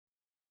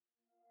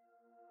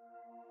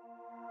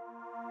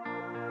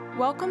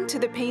Welcome to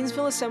the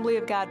Painesville Assembly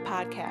of God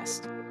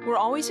podcast. We're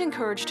always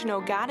encouraged to know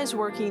God is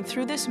working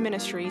through this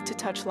ministry to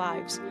touch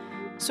lives.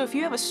 So if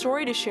you have a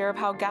story to share of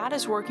how God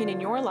is working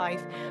in your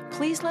life,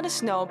 please let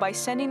us know by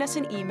sending us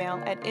an email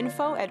at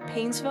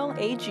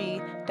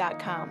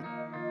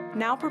info@painesvilleag.com.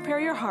 Now prepare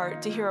your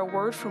heart to hear a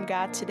word from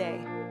God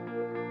today.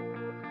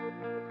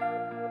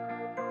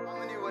 How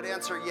many would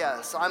answer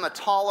yes? I'm a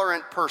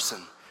tolerant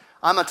person.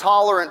 I'm a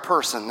tolerant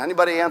person.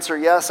 Anybody answer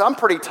yes? I'm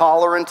pretty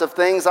tolerant of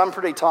things. I'm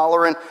pretty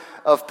tolerant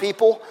of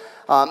people.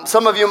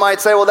 Some of you might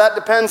say, well, that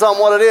depends on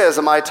what it is.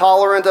 Am I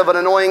tolerant of an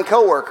annoying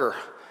coworker,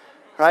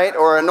 right?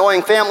 Or an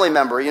annoying family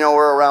member? You know,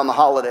 we're around the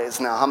holidays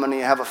now. How many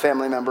have a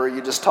family member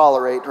you just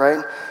tolerate,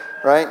 right?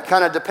 Right?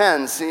 Kind of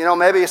depends. You know,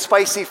 maybe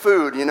spicy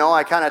food, you know,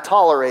 I kind of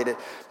tolerate it.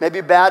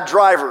 Maybe bad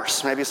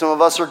drivers. Maybe some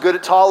of us are good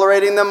at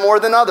tolerating them more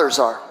than others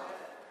are,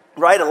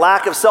 right? A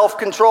lack of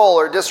self-control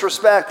or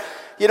disrespect.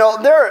 You know,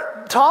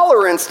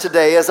 tolerance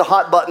today is a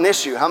hot button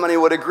issue. How many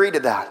would agree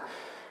to that?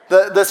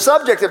 The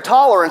subject of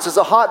tolerance is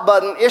a hot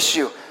button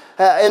issue.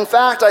 In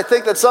fact, I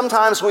think that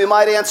sometimes we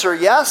might answer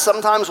yes,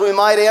 sometimes we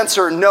might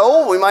answer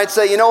no. We might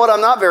say, you know what,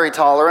 I'm not very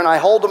tolerant. I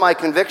hold to my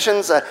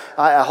convictions.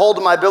 I hold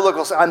to my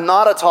biblical. I'm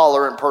not a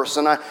tolerant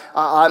person.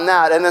 I'm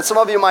that. And then some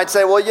of you might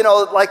say, well, you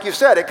know, like you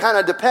said, it kind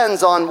of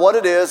depends on what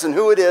it is and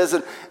who it is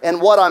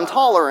and what I'm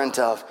tolerant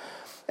of.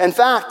 In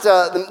fact,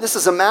 this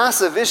is a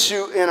massive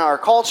issue in our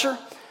culture.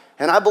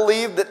 And I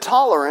believe that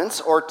tolerance,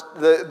 or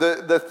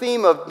the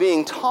theme of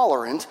being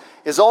tolerant,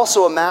 is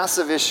also a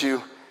massive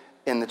issue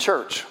in the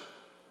church.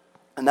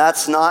 And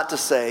that's not to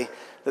say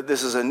that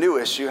this is a new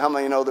issue. How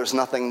many know there's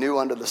nothing new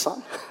under the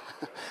sun?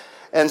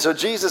 And so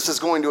Jesus is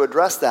going to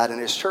address that in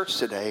his church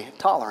today,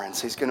 tolerance.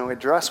 He's going to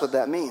address what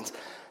that means.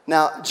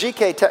 Now,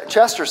 G.K.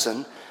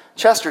 Chesterton,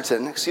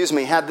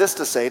 had this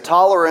to say: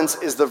 tolerance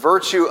is the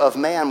virtue of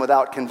man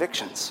without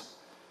convictions.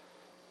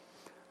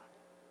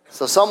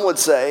 So some would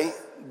say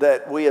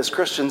that we as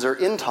Christians are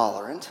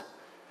intolerant.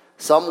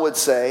 Some would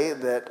say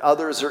that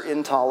others are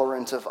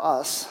intolerant of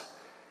us.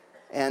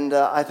 And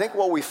I think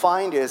what we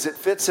find is it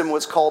fits in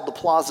what's called the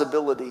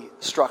plausibility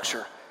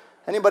structure.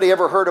 Anybody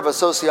ever heard of a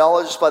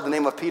sociologist by the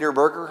name of Peter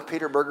Berger?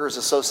 Peter Berger is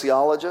a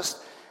sociologist,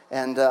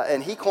 and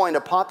he coined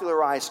a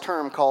popularized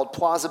term called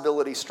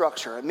plausibility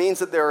structure. It means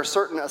that there are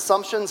certain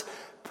assumptions,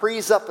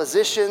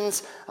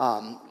 presuppositions,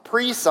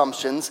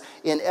 presumptions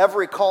in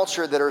every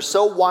culture that are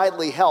so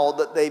widely held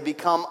that they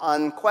become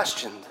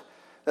unquestioned,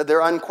 that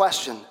they're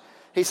unquestioned.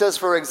 He says,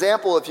 for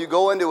example, if you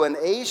go into an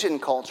Asian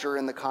culture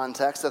in the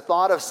context, the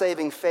thought of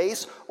saving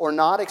face or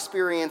not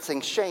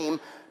experiencing shame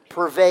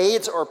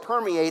pervades or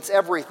permeates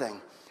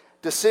everything.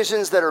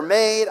 Decisions that are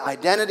made,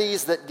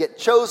 identities that get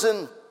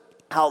chosen,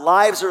 how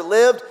lives are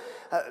lived,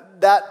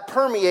 that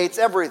permeates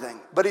everything.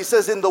 But he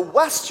says in the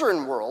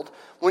Western world,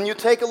 when you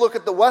take a look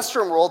at the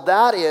Western world,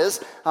 that is,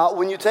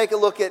 when you take a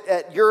look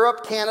at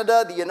Europe,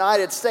 Canada, the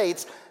United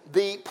States,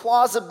 the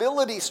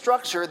plausibility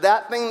structure,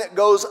 that thing that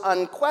goes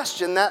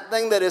unquestioned, that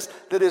thing that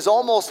is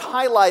almost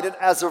highlighted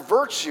as a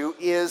virtue,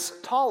 is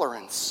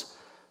tolerance.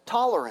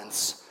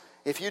 Tolerance.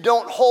 If you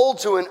don't hold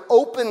to an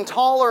open,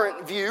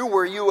 tolerant view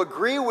where you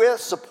agree with,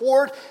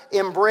 support,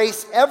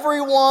 embrace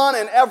everyone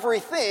and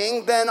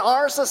everything, then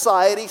our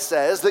society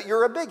says that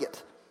you're a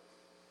bigot.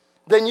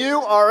 Then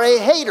you are a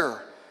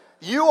hater.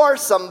 You are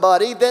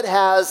somebody that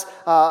has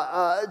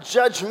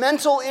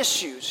judgmental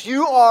issues.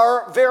 You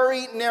are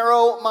very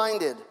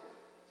narrow-minded.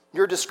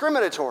 You're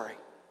discriminatory.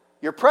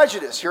 You're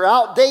prejudiced. You're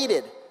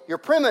outdated. You're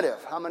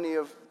primitive. How many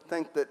of you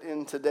think that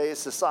in today's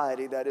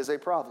society that is a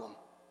problem?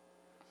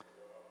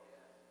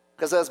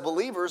 Because as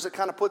believers, it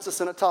kind of puts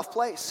us in a tough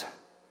place.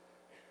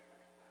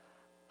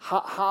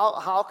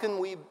 How can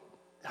we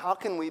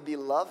be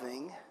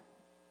loving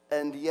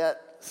and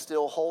yet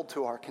still hold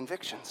to our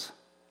convictions?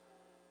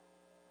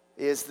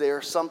 Is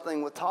there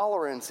something with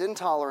tolerance,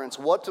 intolerance?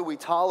 What do we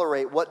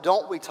tolerate? What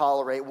don't we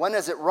tolerate? When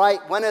is it right?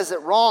 When is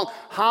it wrong?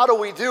 How do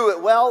we do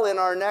it? Well, in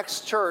our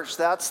next church,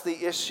 that's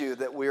the issue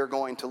that we are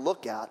going to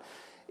look at,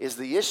 is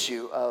the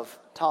issue of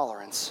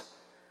tolerance.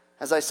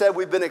 As I said,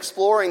 we've been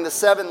exploring the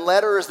 7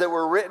 letters that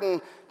were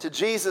written to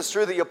Jesus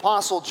through the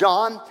Apostle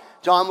John.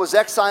 John was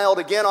exiled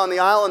again on the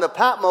island of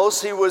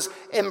Patmos. He was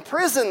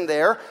imprisoned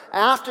there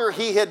after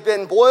he had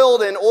been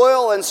boiled in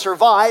oil and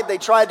survived. They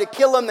tried to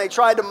kill him. They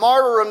tried to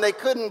martyr him. They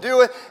couldn't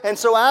do it. And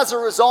so as a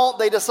result,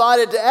 they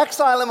decided to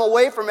exile him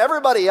away from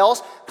everybody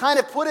else, kind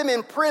of put him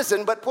in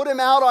prison, but put him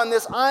out on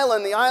this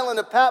island, the island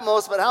of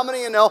Patmos. But how many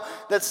of you know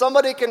that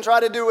somebody can try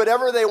to do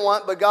whatever they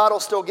want, but God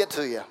will still get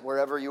to you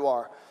wherever you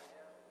are?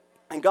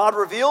 And God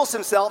reveals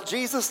himself.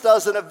 Jesus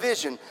does in a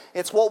vision.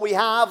 It's what we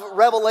have,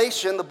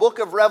 Revelation, the book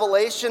of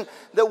Revelation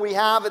that we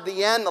have at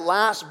the end, the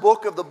last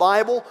book of the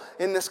Bible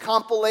in this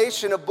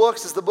compilation of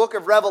books is the book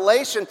of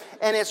Revelation.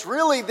 And it's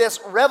really this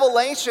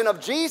revelation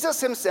of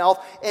Jesus himself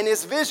and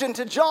his vision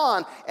to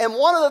John. And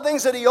one of the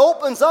things that he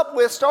opens up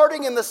with,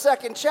 starting in the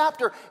 2nd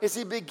chapter, is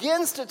he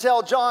begins to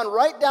tell John,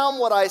 write down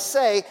what I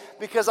say,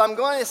 because I'm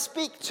going to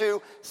speak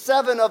to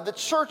 7 of the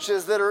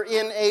churches that are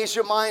in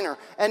Asia Minor.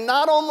 And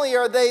not only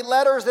are they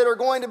letters that are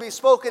going to be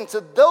spoken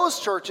to those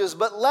churches,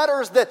 but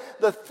letters that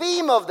the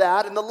theme of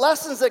that and the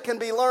lessons that can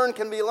be learned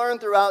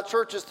throughout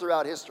churches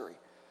throughout history.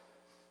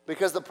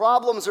 Because the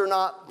problems are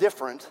not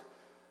different.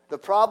 The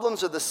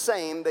problems are the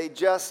same. They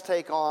just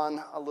take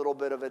on a little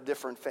bit of a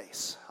different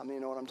face. How many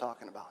know what I'm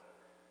talking about?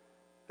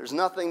 There's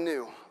nothing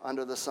new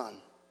under the sun.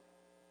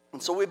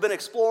 And so we've been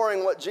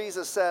exploring what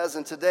Jesus says,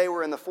 and today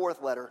we're in the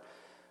fourth letter,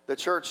 the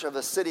church of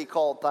a city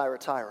called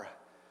Thyatira.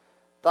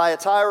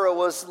 Thyatira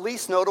was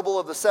least notable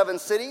of the 7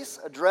 cities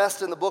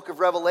addressed in the book of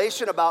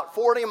Revelation, about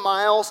 40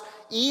 miles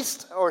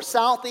east or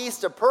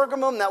southeast of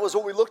Pergamum. That was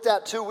what we looked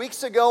at 2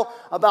 weeks ago,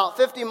 about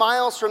 50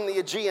 miles from the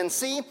Aegean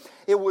Sea.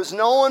 It was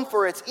known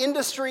for its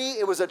industry.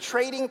 It was a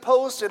trading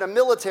post and a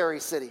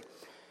military city.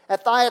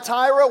 At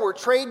Thyatira were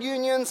trade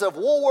unions of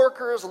wool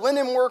workers,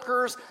 linen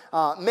workers,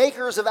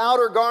 makers of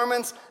outer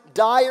garments,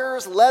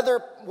 dyers,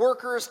 leather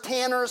workers,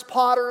 tanners,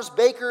 potters,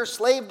 bakers,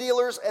 slave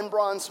dealers, and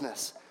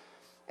bronzesmiths.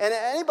 And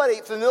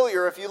anybody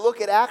familiar, if you look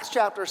at Acts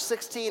chapter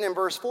 16 and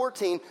verse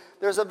 14,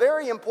 there's a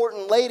very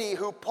important lady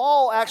who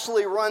Paul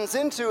actually runs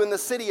into in the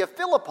city of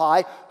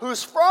Philippi,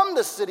 who's from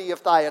the city of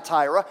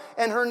Thyatira,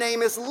 and her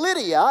name is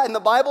Lydia, and the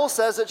Bible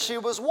says that she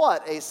was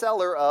what? A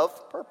seller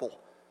of purple.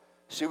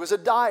 She was a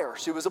dyer.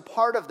 She was a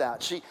part of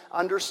that. She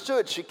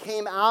understood. She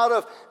came out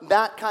of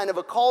that kind of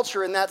a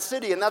culture in that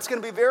city, and that's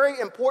going to be very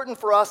important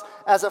for us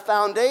as a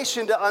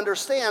foundation to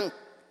understand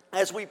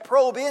as we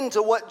probe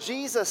into what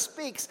Jesus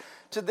speaks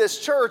to this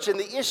church and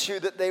the issue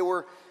that they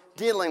were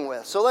dealing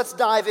with. So let's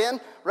dive in.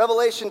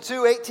 Revelation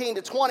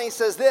 2:18-20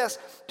 says this,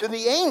 "To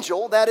the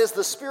angel," that is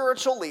the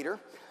spiritual leader,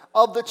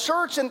 "of the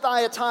church in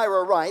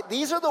Thyatira write,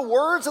 these are the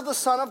words of the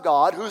Son of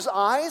God, whose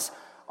eyes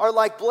are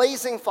like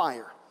blazing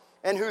fire,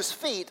 and whose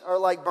feet are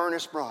like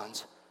burnished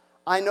bronze.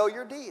 I know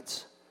your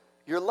deeds,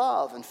 your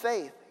love and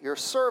faith, your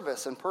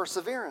service and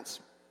perseverance,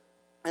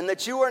 and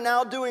that you are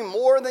now doing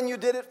more than you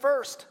did at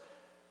first.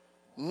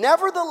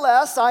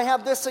 Nevertheless, I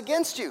have this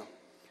against you.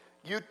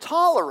 You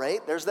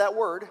tolerate," there's that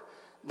word,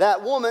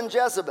 "that woman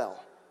Jezebel,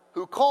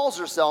 who calls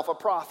herself a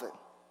prophet.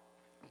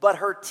 But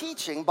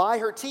by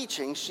her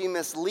teaching, she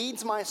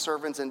misleads my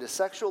servants into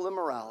sexual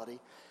immorality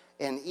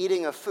and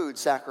eating of food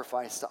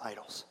sacrificed to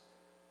idols."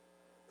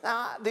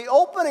 Now, the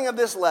opening of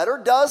this letter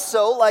does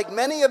so, like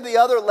many of the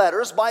other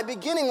letters, by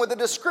beginning with a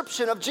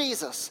description of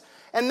Jesus.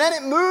 And then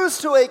it moves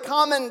to a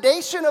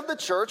commendation of the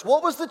church.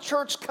 What was the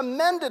church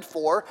commended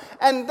for?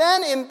 And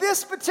then in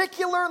this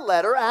particular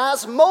letter,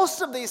 as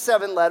most of these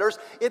 7 letters,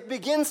 it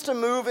begins to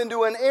move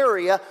into an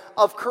area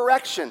of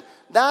correction.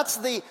 That's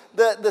the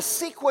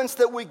sequence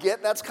that we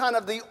get. That's kind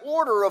of the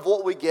order of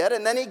what we get.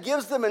 And then he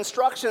gives them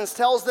instructions,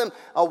 tells them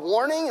a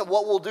warning of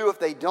what we'll do if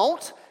they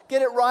don't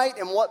get it right,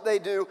 and what they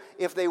do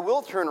if they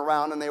will turn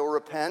around and they will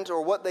repent,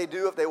 or what they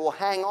do if they will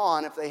hang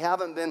on if they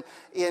haven't been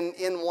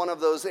in one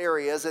of those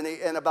areas,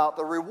 and about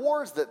the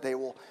rewards that they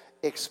will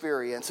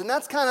experience. And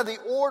that's kind of the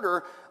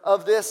order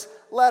of this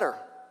letter.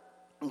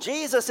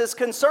 Jesus is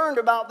concerned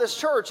about this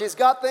church. He's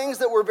got things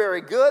that were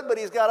very good, but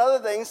he's got other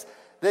things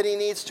that he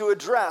needs to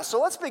address. So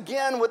let's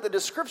begin with the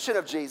description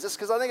of Jesus,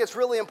 because I think it's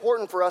really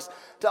important for us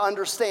to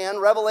understand.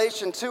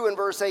 Revelation 2 and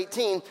verse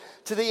 18,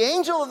 "To the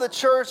angel of the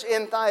church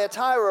in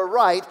Thyatira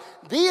write,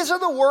 these are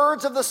the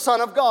words of the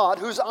Son of God,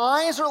 whose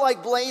eyes are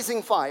like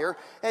blazing fire,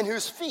 and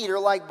whose feet are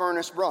like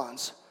burnished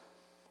bronze."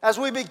 As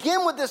we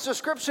begin with this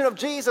description of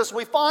Jesus,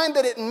 we find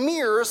that it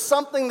mirrors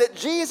something that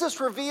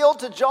Jesus revealed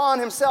to John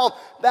himself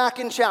back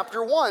in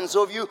chapter 1.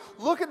 So if you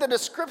look at the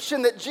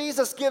description that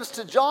Jesus gives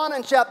to John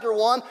in chapter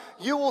 1,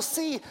 you will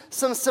see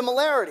some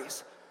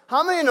similarities.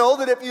 How many know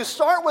that if you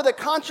start with a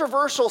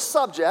controversial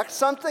subject,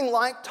 something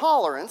like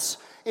tolerance,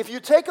 if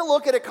you take a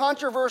look at a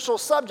controversial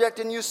subject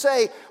and you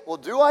say, well,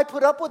 do I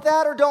put up with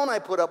that or don't I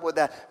put up with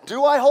that?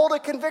 Do I hold a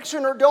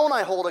conviction or don't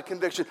I hold a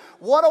conviction?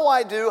 What do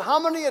I do? How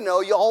many of you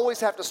know you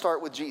always have to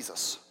start with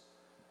Jesus?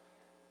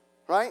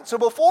 Right? So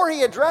before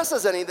he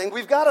addresses anything,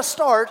 we've got to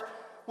start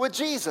with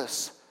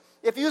Jesus.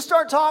 If you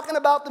start talking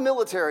about the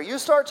military, you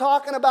start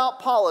talking about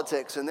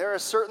politics, and there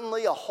is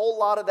certainly a whole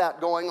lot of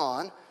that going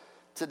on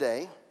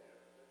today.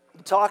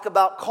 You talk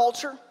about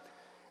culture,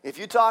 if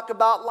you talk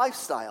about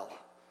lifestyle,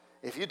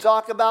 if you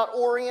talk about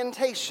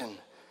orientation,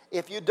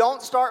 if you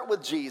don't start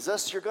with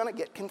Jesus, you're going to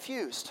get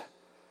confused.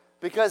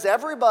 Because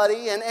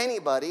everybody and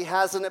anybody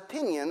has an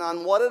opinion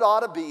on what it ought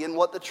to be and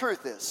what the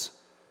truth is.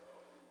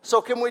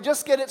 So can we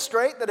just get it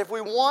straight that if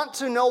we want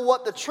to know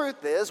what the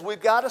truth is,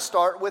 we've got to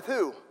start with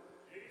who?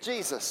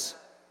 Jesus.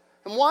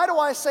 And why do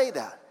I say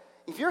that?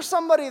 If you're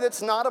somebody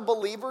that's not a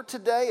believer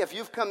today, if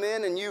you've come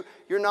in and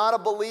you're not a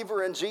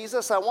believer in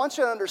Jesus, I want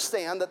you to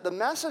understand that the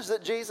message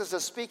that Jesus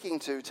is speaking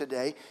to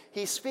today,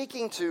 he's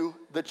speaking to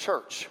the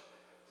church.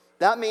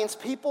 That means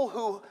people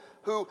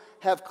who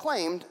have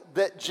claimed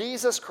that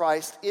Jesus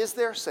Christ is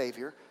their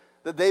Savior,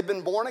 that they've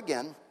been born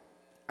again,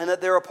 and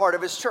that they're a part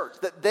of his church,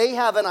 that they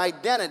have an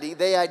identity,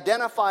 they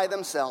identify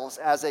themselves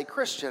as a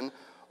Christian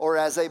or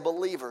as a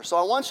believer. So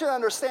I want you to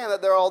understand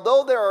that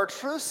although there are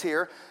truths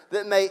here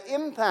that may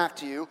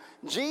impact you,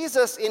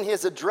 Jesus in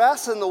his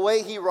address and the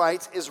way he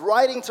writes is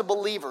writing to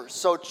believers.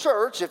 So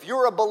church, if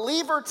you're a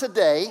believer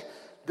today,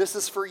 this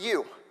is for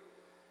you.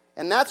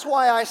 And that's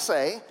why I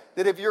say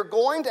that if you're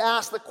going to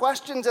ask the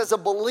questions as a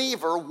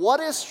believer, what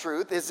is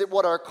truth? Is it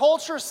what our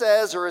culture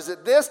says, or is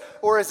it this,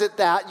 or is it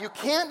that? You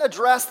can't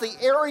address the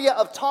area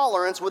of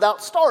tolerance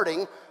without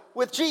starting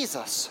with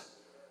Jesus.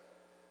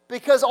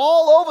 Because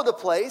all over the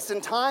place,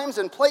 in times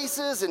and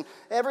places and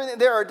everything,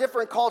 there are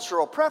different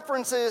cultural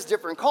preferences,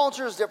 different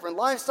cultures, different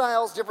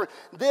lifestyles, different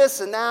this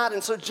and that.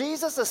 And so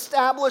Jesus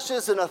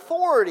establishes an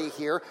authority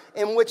here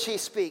in which he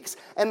speaks.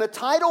 And the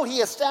title he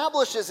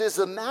establishes is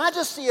the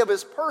majesty of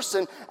his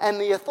person and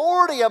the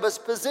authority of his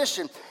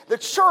position. The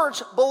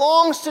church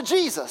belongs to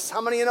Jesus.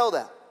 How many of you know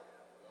that?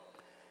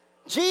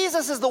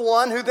 Jesus is the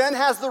one who then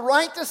has the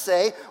right to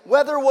say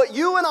whether what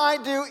you and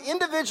I do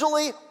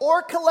individually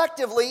or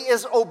collectively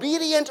is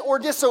obedient or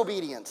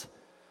disobedient.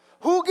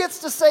 Who gets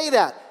to say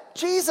that?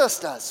 Jesus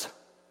does.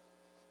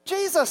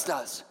 Jesus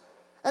does.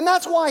 And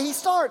that's why he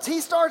starts.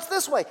 He starts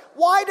this way.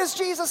 Why does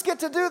Jesus get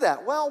to do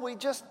that? Well, we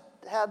just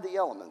had the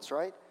elements,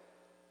 right?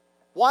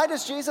 Why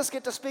does Jesus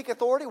get to speak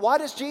authority? Why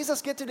does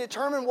Jesus get to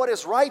determine what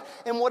is right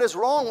and what is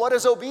wrong, what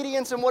is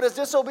obedience and what is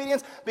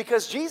disobedience?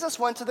 Because Jesus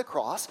went to the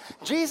cross,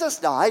 Jesus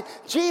died,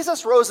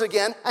 Jesus rose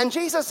again, and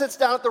Jesus sits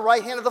down at the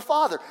right hand of the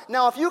Father.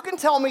 Now, if you can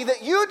tell me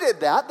that you did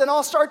that, then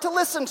I'll start to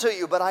listen to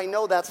you, but I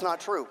know that's not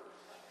true.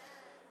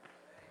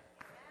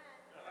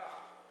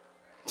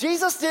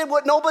 Jesus did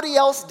what nobody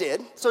else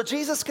did, so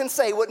Jesus can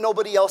say what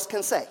nobody else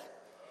can say.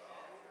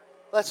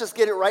 Let's just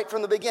get it right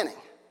from the beginning.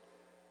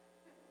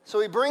 So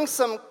he brings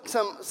some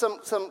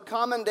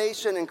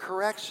commendation and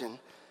correction.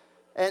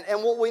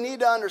 And what we need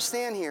to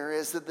understand here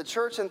is that the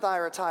church in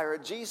Thyatira,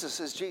 Jesus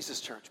is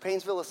Jesus' church.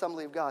 Painesville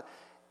Assembly of God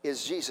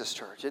is Jesus'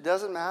 church. It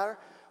doesn't matter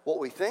what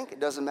we think. It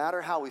doesn't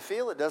matter how we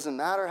feel. It doesn't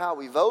matter how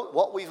we vote,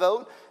 what we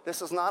vote.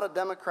 This is not a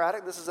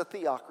democratic. This is a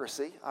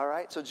theocracy, all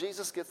right? So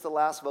Jesus gets the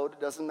last vote.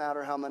 It doesn't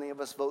matter how many of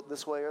us vote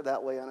this way or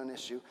that way on an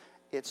issue.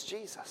 It's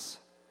Jesus.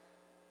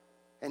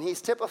 And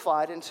he's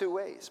typified in two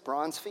ways,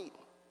 bronze feet.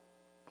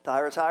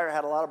 Thyatira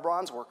had a lot of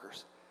bronze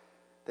workers.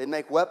 They'd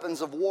make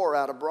weapons of war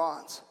out of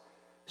bronze.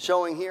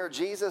 Showing here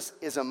Jesus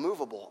is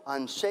immovable,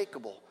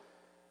 unshakable,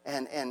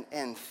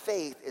 and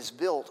faith is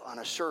built on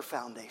a sure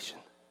foundation.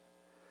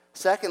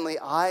 Secondly,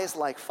 eyes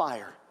like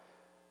fire.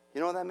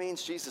 You know what that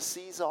means? Jesus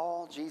sees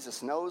all.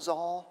 Jesus knows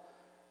all.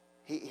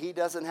 He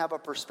doesn't have a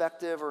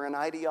perspective or an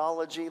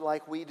ideology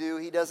like we do.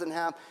 He doesn't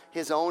have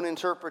his own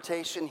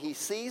interpretation. He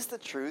sees the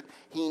truth.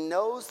 He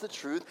knows the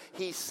truth.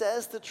 He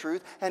says the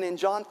truth. And in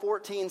John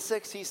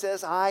 14:6, he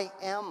says, I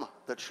am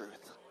the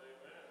truth.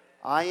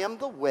 I am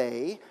the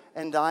way,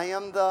 and I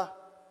am the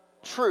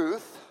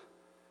truth,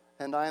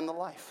 and I am the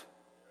life.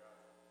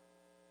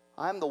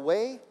 I am the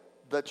way,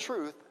 the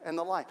truth, and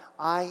the life.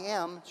 I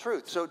am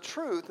truth. So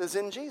truth is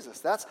in Jesus.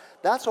 That's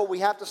what we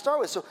have to start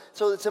with.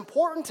 So it's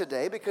important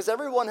today because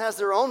everyone has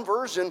their own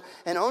version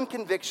and own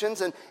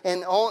convictions and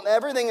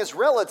everything is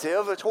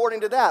relative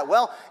according to that.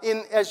 Well,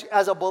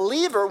 as a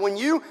believer, when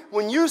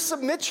you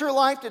submit your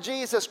life to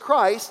Jesus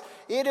Christ,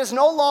 it is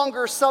no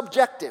longer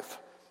subjective.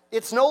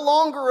 It's no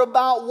longer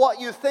about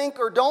what you think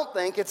or don't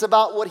think. It's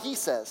about what he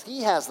says.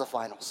 He has the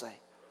final say.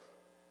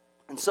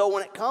 And so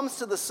when it comes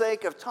to the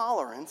sake of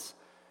tolerance,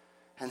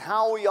 and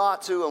how we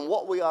ought to and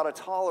what we ought to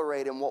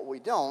tolerate and what we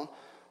don't,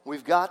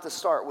 we've got to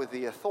start with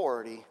the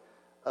authority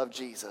of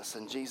Jesus.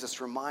 And Jesus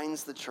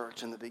reminds the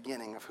church in the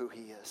beginning of who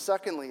he is.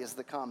 Secondly is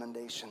the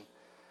commendation.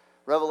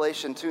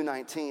 Revelation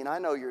 2:19, I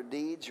know your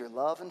deeds, your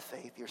love and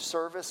faith, your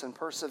service and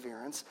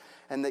perseverance,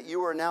 and that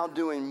you are now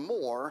doing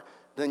more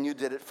than you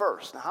did at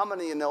first. Now, how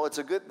many of you know it's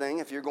a good thing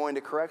if you're going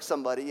to correct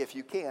somebody, if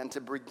you can, to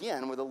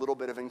begin with a little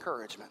bit of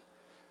encouragement?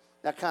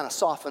 That kind of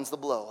softens the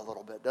blow a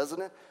little bit,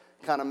 doesn't it?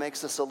 Kind of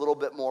makes us a little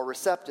bit more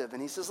receptive.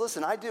 And he says,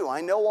 listen, I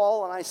know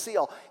all and I see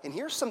all. And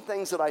here's some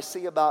things that I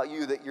see about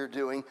you that you're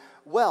doing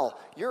well.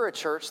 You're a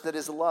church that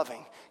is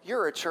loving.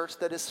 You're a church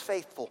that is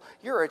faithful.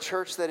 You're a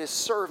church that is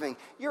serving.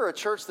 You're a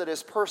church that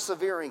is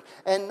persevering.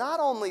 And not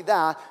only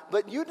that,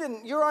 but you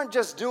aren't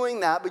just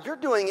doing that, but you're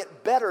doing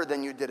it better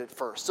than you did at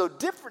first. So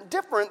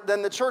different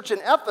than the church in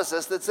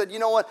Ephesus that said, you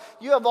know what,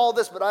 you have all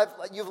this,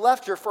 but you've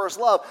left your first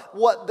love.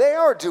 What they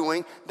are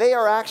doing, they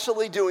are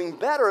actually doing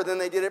better than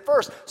they did at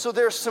first. So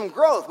there's some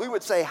growth. We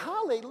would say,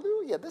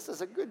 hallelujah, this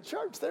is a good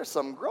church. There's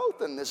some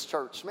growth in this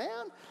church,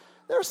 man.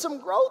 There's some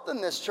growth in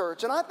this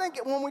church. And I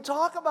think when we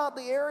talk about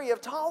the area of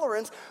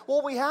tolerance,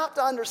 what we have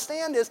to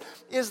understand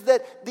is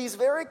that these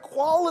very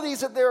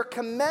qualities that they're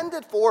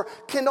commended for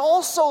can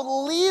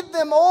also lead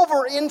them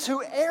over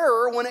into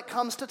error when it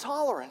comes to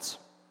tolerance.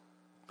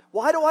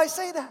 Why do I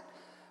say that?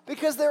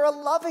 Because they're a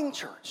loving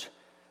church.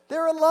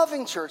 They're a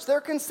loving church. They're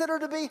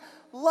considered to be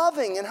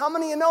loving. And how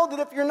many of you know that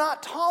if you're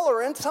not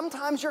tolerant,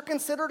 sometimes you're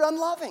considered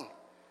unloving?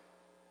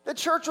 The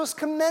church was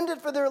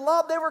commended for their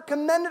love. They were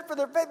commended for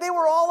their faith. They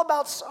were all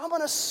about, I'm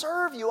going to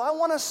serve you. I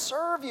want to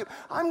serve you.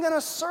 I'm going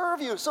to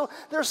serve you. So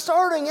they're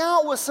starting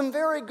out with some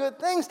very good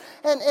things.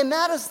 And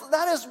that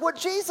is what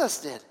Jesus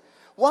did.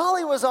 While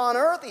he was on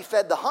earth, he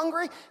fed the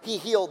hungry, he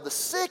healed the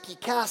sick, he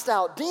cast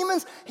out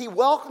demons, he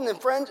welcomed in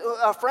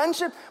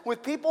friendship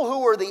with people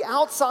who were the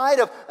outside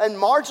of and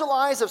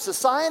marginalized of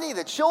society,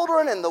 the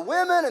children and the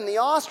women and the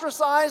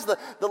ostracized,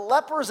 the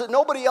lepers that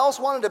nobody else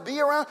wanted to be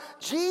around.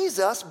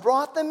 Jesus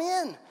brought them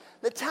in.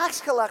 The tax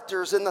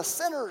collectors and the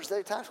sinners,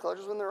 the tax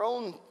collectors were in their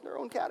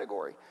own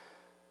category.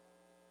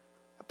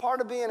 A part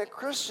of being a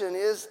Christian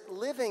is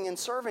living and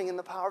serving in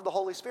the power of the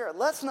Holy Spirit.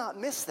 Let's not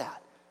miss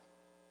that.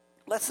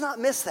 Let's not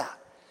miss that.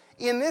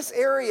 In this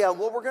area,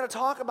 what we're going to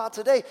talk about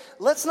today,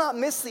 let's not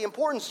miss the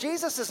importance.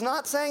 Jesus is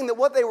not saying that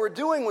what they were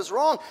doing was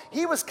wrong.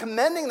 He was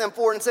commending them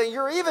for it and saying,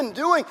 you're even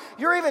doing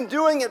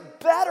it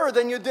better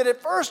than you did at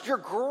first. You're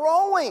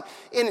growing.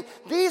 And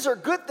these are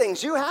good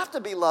things. You have to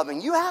be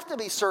loving. You have to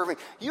be serving.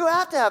 You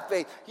have to have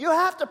faith. You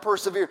have to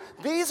persevere.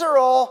 These are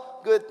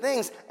all good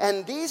things.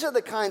 And these are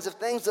the kinds of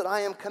things that I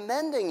am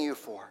commending you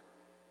for.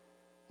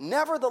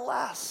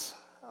 Nevertheless,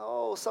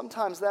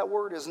 sometimes that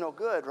word is no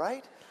good,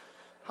 right?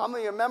 How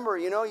many remember,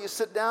 you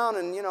sit down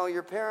and,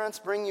 your parents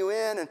bring you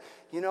in and,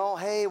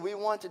 hey, we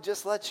want to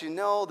just let you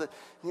know that,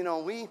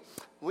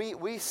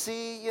 we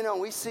see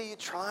you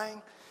trying.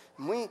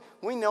 And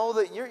we know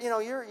that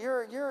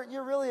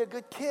you're really a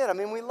good kid. I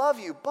mean, we love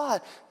you,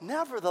 but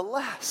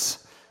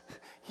nevertheless,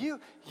 you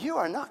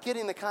are not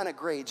getting the kind of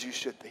grades you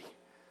should be,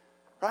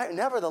 right?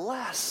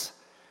 Nevertheless,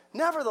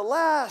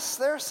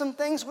 there's some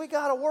things we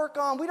got to work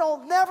on.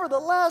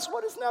 Nevertheless,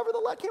 what is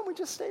nevertheless? Can't we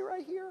just stay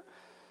right here?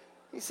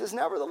 He says,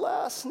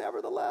 nevertheless.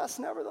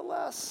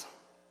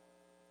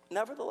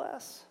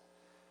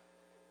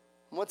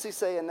 What's he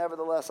saying,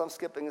 nevertheless? I'm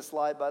skipping a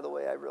slide, by the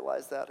way. I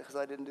realize that because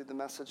I didn't do the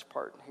message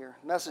part here.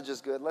 Message is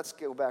good. Let's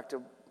go back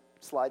to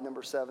slide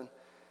number 7.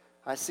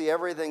 I see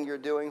everything you're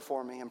doing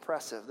for me.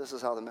 Impressive. This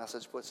is how the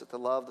message puts it. The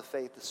love, the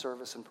faith, the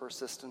service, and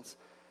persistence.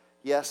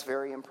 Yes,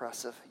 very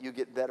impressive. You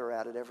get better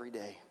at it every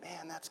day.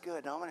 Man, that's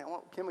good.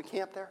 Can we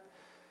camp there?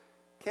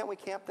 Can't we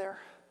camp there?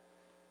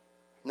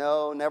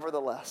 No,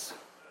 nevertheless.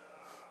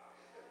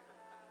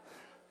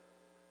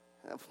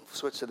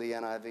 Switch to the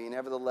NIV.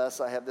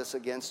 Nevertheless, I have this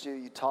against you.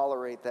 You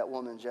tolerate that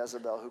woman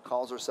Jezebel who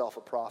calls herself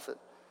a prophet.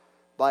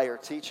 By her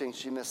teaching,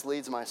 she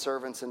misleads my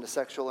servants into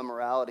sexual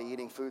immorality,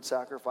 eating food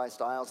sacrificed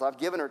to idols. I've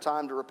given her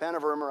time to repent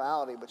of her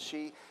immorality, but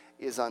she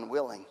is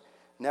unwilling.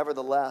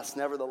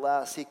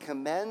 Nevertheless, he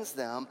commends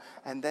them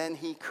and then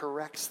he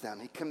corrects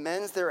them. He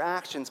commends their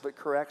actions but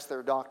corrects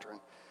their doctrine.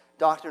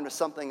 Doctrine is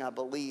something I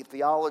believe.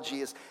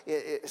 Theology is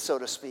so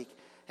to speak.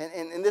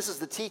 And this is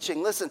the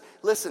teaching. Listen,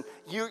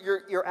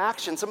 your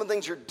actions, some of the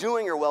things you're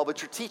doing are well,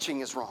 but your teaching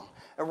is wrong.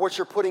 Or what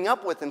you're putting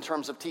up with in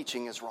terms of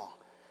teaching is wrong.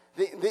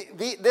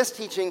 This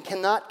teaching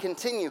cannot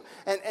continue.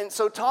 And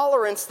so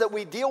tolerance that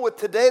we deal with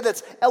today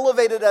that's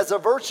elevated as a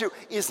virtue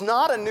is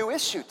not a new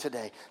issue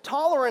today.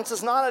 Tolerance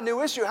is not a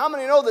new issue. How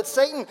many know that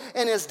Satan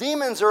and his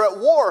demons are at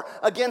war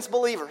against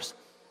believers?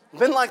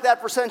 Been like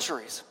that for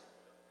centuries.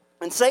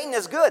 And Satan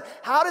is good.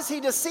 How does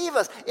he deceive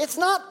us? It's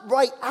not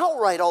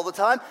outright all the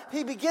time.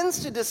 He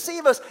begins to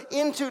deceive us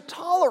into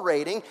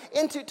tolerating,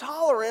 into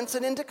tolerance,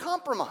 and into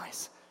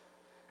compromise.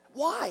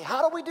 Why?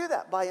 How do we do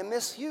that? By a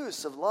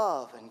misuse of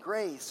love and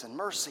grace and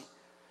mercy.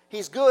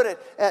 He's good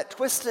at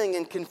twisting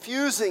and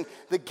confusing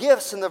the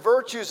gifts and the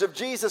virtues of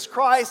Jesus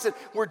Christ. And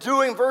we're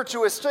doing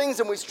virtuous things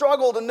and we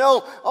struggle to know,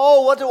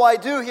 what do I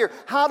do here?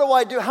 How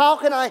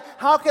can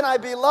I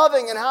be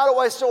loving and how do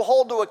I still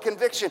hold to a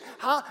conviction?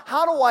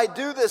 How do I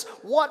do this?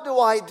 What do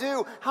I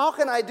do? How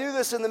can I do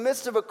this in the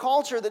midst of a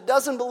culture that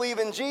doesn't believe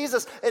in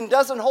Jesus and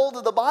doesn't hold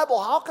to the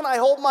Bible? How can I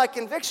hold my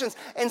convictions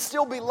and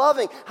still be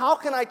loving? How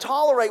can I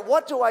tolerate?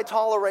 What do I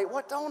tolerate?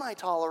 What don't I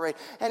tolerate?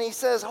 And he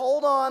says,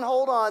 hold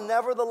on,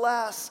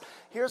 nevertheless.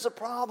 Here's a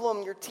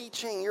problem. You're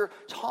teaching, you're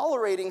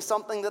tolerating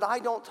something that I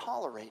don't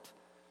tolerate.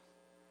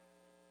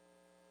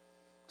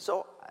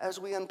 So as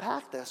we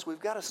unpack this, we've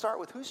got to start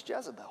with who's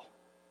Jezebel?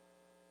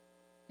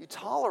 You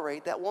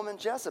tolerate that woman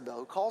Jezebel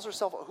who calls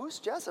herself,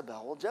 who's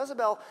Jezebel? Well,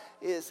 Jezebel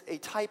is a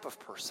type of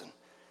person.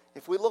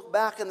 If we look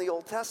back in the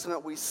Old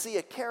Testament, we see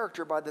a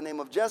character by the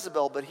name of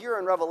Jezebel, but here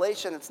in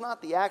Revelation, it's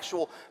not the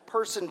actual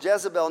person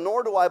Jezebel,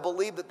 nor do I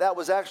believe that that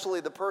was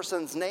actually the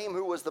person's name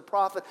who was the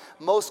prophet.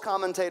 Most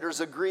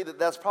commentators agree that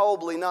that's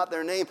probably not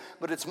their name,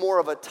 but it's more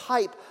of a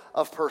type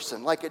of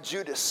person, like a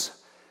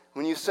Judas.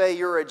 When you say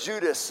you're a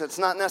Judas, it's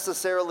not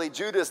necessarily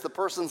Judas. The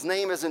person's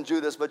name isn't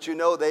Judas, but you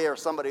know they are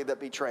somebody that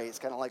betrays,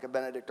 kind of like a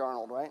Benedict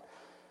Arnold, right?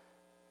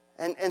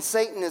 And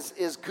Satan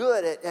is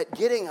good at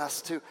getting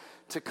us to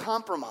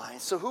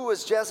compromise. So who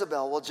was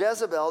Jezebel? Well,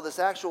 Jezebel, this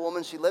actual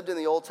woman, she lived in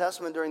the Old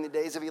Testament during the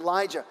days of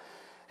Elijah.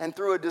 And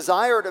through a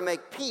desire to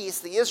make peace,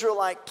 the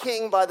Israelite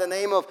king by the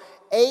name of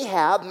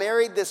Ahab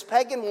married this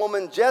pagan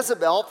woman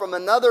Jezebel from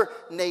another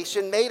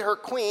nation, made her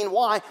queen.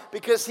 Why?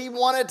 Because he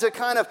wanted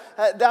to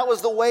that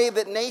was the way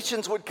that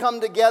nations would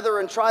come together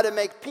and try to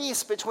make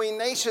peace between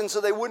nations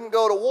so they wouldn't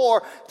go to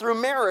war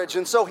through marriage.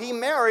 And so he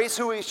marries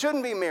who he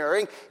shouldn't be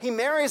marrying. He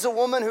marries a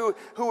woman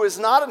who is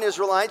not an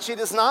Israelite. She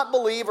does not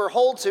believe or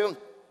hold to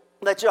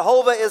that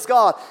Jehovah is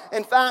God.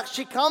 In fact,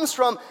 she comes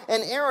from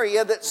an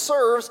area that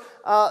serves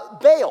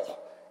Baal.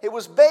 It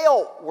was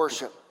Baal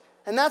worship.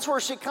 And that's where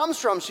she comes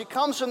from. She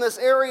comes from this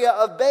area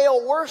of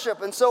Baal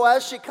worship. And so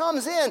as she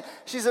comes in,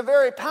 she's a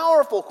very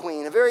powerful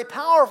queen, a very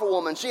powerful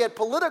woman. She had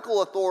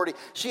political authority,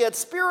 she had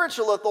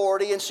spiritual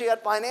authority, and she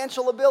had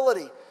financial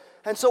ability.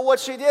 And so what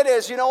she did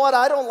is, you know what,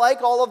 I don't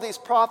like all of these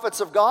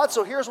prophets of God,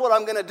 so here's what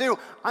I'm going to do.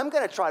 I'm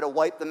going to try to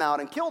wipe them out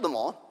and kill them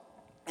all.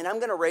 And I'm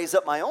going to raise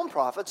up my own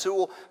prophets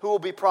who will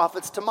be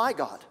prophets to my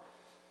God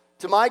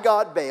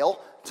Baal,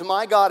 to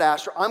my God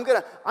Asher. I'm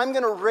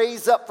gonna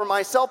raise up for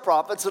myself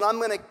prophets, and I'm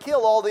gonna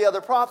kill all the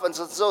other prophets.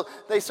 And so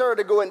they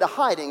started to go into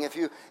hiding. If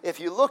you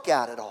look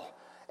at it all,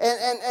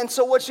 and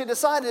so what she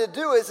decided to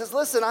do is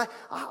listen.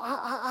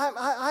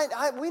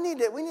 We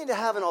need to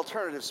have an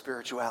alternative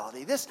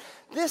spirituality. This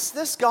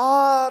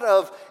God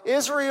of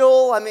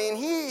Israel. I mean,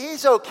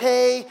 he's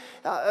okay.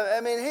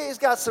 He's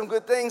got some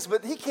good things,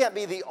 but he can't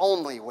be the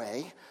only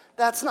way.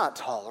 That's not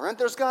tolerant.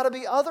 There's got to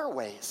be other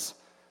ways.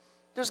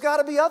 There's got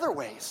to be other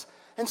ways.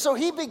 And so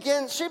she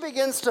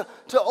begins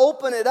to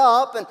open it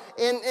up and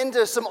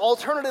into some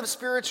alternative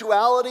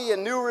spirituality, a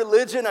new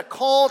religion, a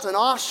cult, an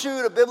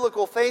offshoot of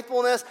biblical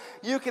faithfulness.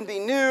 You can be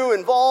new,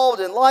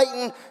 involved,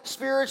 enlightened,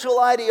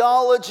 spiritual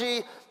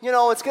ideology. You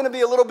know, it's going to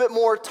be a little bit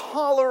more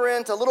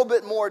tolerant, a little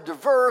bit more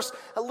diverse,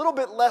 a little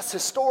bit less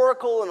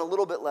historical, and a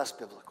little bit less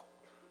biblical.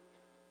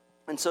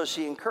 And so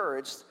she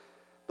encouraged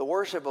the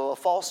worship of a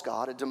false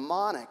god, a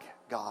demonic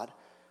god,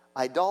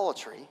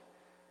 idolatry,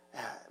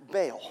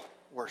 Baal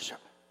worship.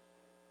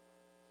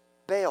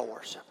 Baal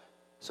worship.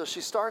 So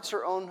she starts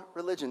her own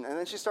religion, and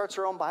then she starts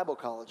her own Bible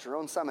college, her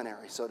own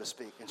seminary, so to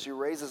speak, and she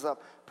raises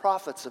up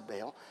prophets of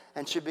Baal,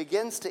 and she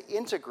begins to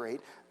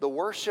integrate the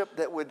worship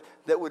that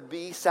would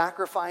be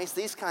sacrifice,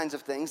 these kinds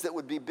of things, that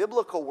would be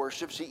biblical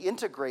worship. She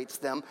integrates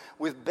them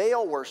with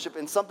Baal worship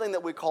in something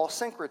that we call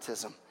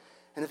syncretism.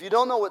 And if you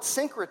don't know what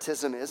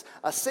syncretism is,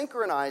 a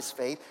synchronized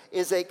faith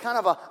is a kind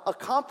of a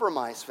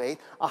compromised faith,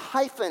 a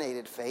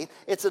hyphenated faith.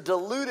 It's a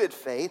diluted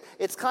faith.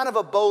 It's kind of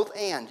a both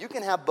and. You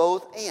can have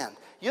both and.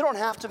 You don't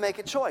have to make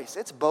a choice.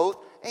 It's both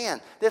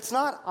and. It's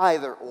not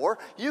either or.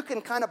 You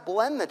can kind of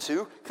blend the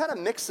two, kind of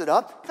mix it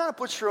up, kind of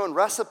put your own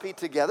recipe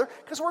together,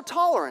 because we're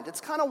tolerant. It's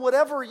kind of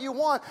whatever you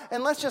want,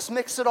 and let's just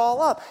mix it all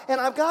up.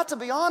 And I've got to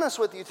be honest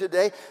with you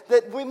today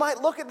that we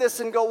might look at this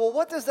and go, well,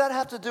 what does that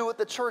have to do with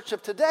the church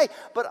of today?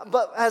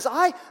 But as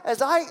I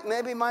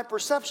maybe my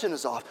perception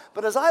is off,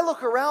 but as I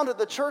look around at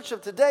the church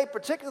of today,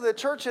 particularly the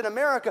church in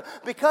America,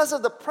 because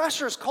of the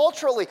pressures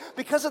culturally,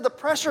 because of the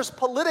pressures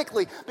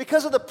politically,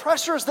 because of the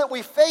pressures that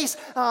we face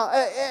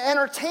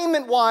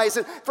entertainment-wise,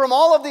 and from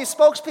all of these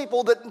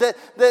spokespeople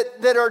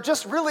that are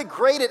just really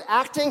great at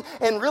acting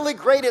and really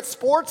great at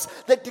sports,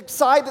 that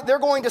decide that they're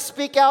going to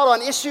speak out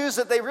on issues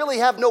that they really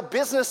have no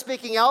business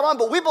speaking out on,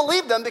 but we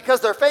believe them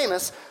because they're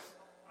famous.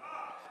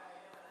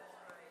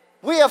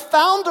 We have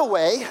found a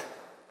way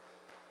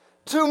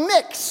to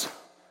mix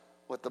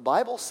what the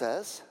Bible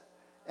says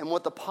and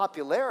what the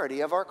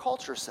popularity of our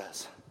culture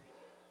says.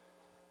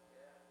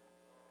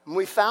 And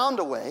we found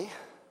a way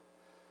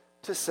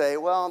to say,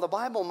 well, the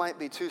Bible might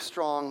be too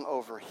strong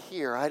over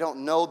here. I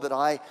don't know that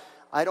I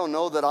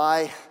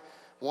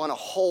want to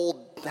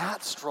hold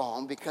that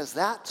strong, because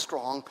that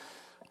strong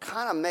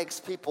kind of makes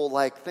people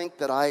think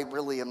that I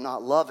really am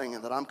not loving,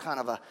 and that I'm kind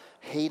of a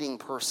hating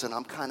person.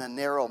 I'm kind of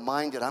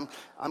narrow-minded.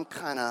 I'm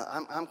kind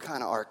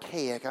of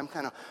archaic. I'm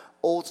kind of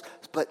old.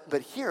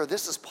 But here,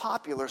 this is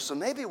popular, so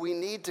maybe we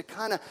need to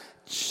kind of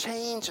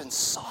change and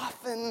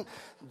soften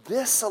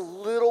this a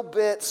little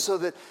bit so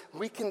that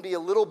we can be a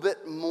little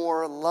bit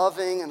more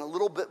loving and a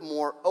little bit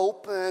more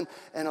open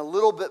and a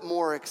little bit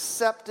more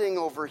accepting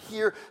over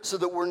here, so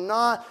that we're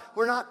not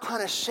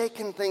kind of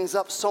shaking things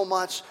up so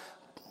much,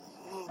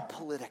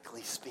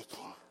 politically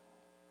speaking.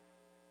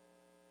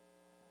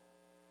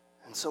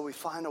 And so we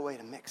find a way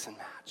to mix and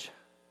match.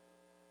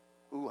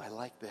 Ooh, I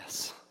like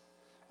this.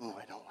 Ooh,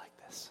 I don't like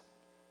this.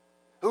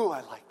 Ooh,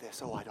 I like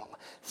this. Oh, I don't like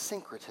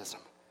syncretism.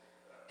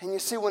 And you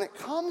see, when it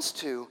comes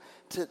to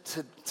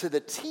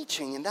the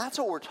teaching, and that's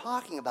what we're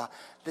talking about,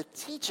 the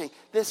teaching,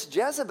 this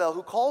Jezebel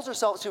who calls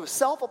herself, she was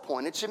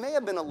self-appointed. She may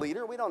have been a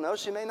leader. We don't know.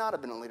 She may not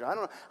have been a leader.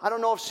 I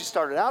don't know if she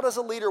started out as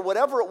a leader,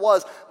 whatever it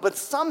was, but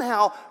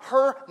somehow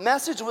her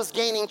message was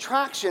gaining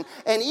traction.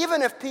 And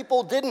even if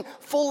people didn't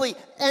fully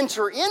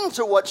enter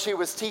into what she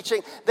was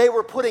teaching, they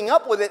were putting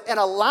up with it and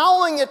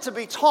allowing it to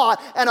be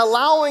taught, and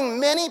allowing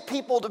many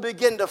people to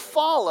begin to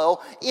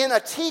follow in a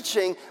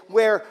teaching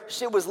where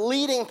she was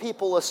leading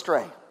people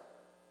astray.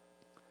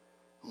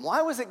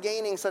 Why was it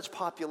gaining such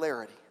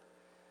popularity?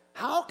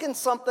 How can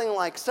something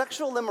like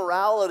sexual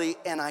immorality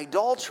and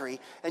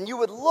idolatry, and you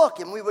would look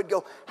and we would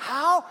go,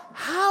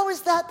 how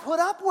is that put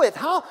up with?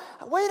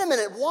 Wait a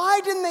minute,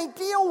 why didn't they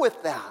deal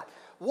with that?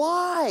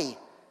 Why?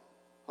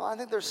 Well, I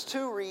think there's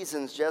two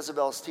reasons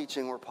Jezebel's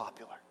teaching were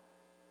popular.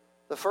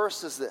 The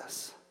first is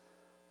this: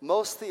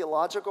 most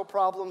theological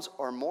problems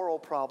are moral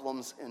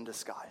problems in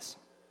disguise.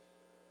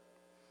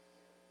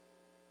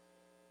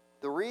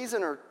 The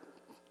reason her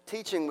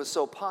teaching was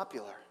so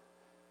popular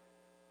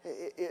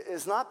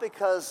is not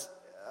because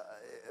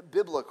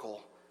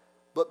biblical,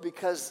 but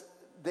because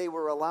they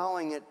were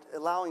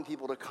allowing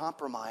people to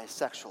compromise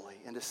sexually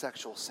into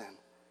sexual sin.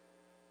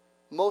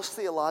 Most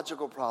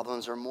theological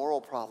problems are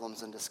moral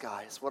problems in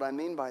disguise. What I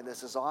mean by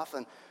this is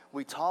often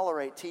we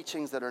tolerate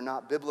teachings that are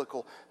not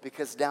biblical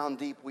because down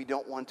deep we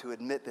don't want to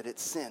admit that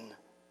it's sin.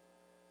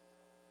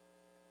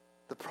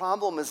 The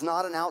problem is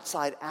not an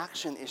outside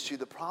action issue.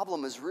 The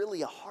problem is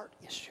really a heart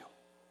issue.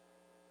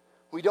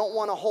 We don't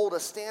want to hold a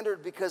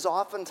standard because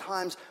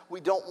oftentimes we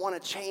don't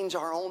want to change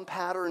our own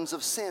patterns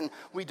of sin.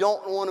 We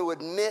don't want to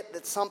admit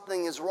that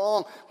something is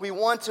wrong. We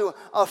want to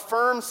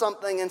affirm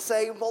something and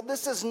say, well,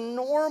 this is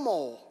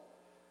normal.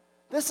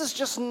 This is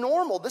just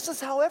normal. This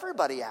is how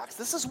everybody acts.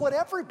 This is what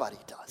everybody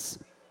does.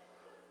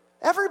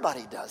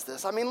 Everybody does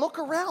this. I mean, look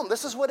around.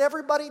 This is what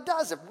everybody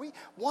does.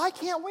 Why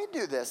can't we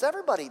do this?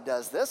 Everybody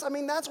does this. I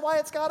mean, that's why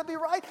it's got to be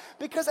right,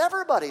 because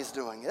everybody's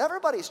doing it.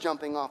 Everybody's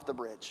jumping off the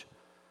bridge.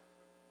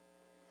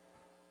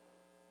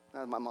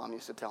 As my mom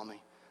used to tell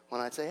me. When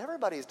I'd say,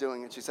 everybody's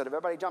doing it, she said, if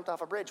everybody jumped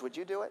off a bridge, would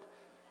you do it?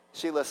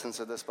 She listens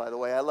to this, by the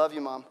way. I love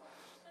you, Mom.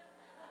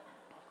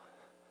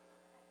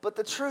 But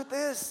the truth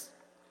is,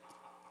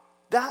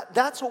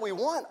 that's what we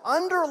want.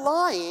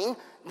 Underlying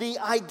the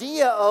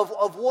idea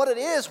of what it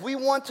is, we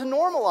want to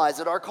normalize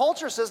it. Our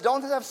culture says,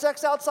 don't have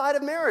sex outside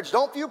of marriage.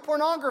 Don't view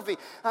pornography.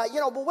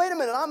 But wait a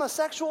minute, I'm a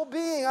sexual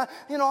being.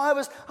 I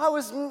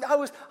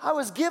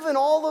was given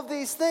all of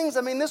these things.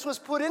 I mean, this was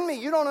put in me.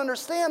 You don't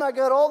understand. I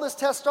got all this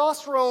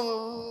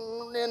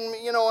testosterone in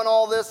me, and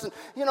all this. And,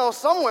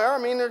 somewhere, I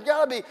mean, there's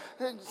got to be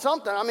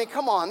something. I mean,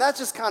 come on. That's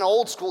just kind of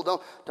old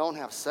school. Don't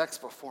have sex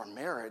before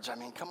marriage. I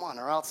mean, come on,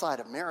 or outside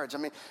of marriage. I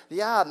mean,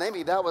 yeah,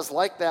 maybe that was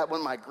like that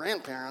when my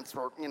grandparents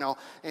were,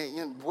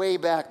 way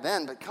back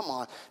then, but come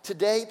on.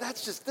 Today,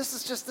 this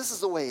is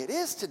the way it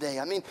is today.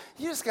 I mean,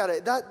 you just got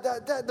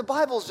to, the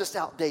Bible's just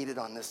outdated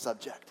on this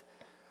subject.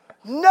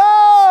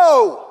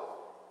 No!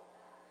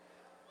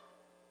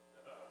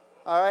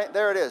 All right,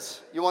 there it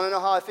is. You want to know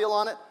how I feel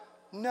on it?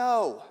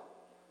 No.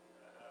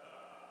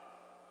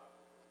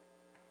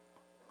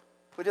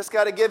 We just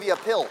got to give you a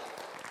pill.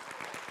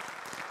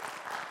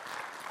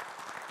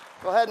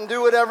 Go ahead and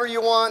do whatever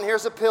you want.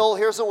 Here's a pill,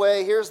 here's a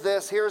way, here's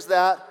this, here's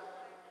that.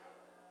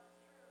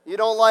 You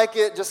don't like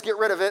it, just get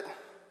rid of it.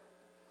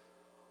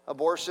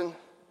 Abortion.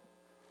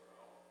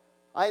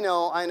 I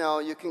know,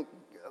 you can,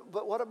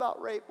 but what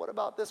about rape? What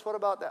about this? What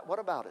about that? What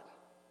about it?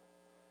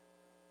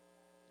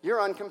 You're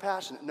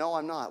uncompassionate. No,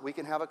 I'm not. We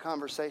can have a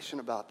conversation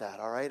about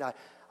that, all right?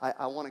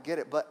 I want to get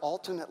it, but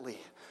ultimately,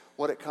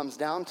 what it comes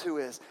down to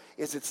is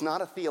it's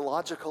not a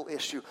theological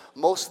issue.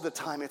 Most of the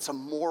time, it's a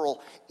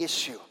moral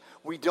issue.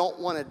 We don't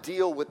want to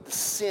deal with the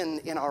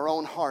sin in our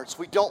own hearts.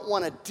 We don't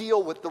want to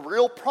deal with the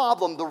real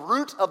problem. The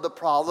root of the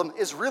problem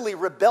is really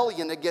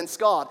rebellion against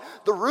God.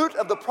 The root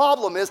of the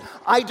problem is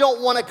I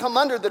don't want to come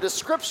under the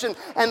description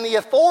and the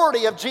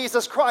authority of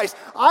Jesus Christ.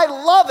 I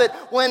love it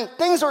when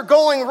things are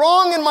going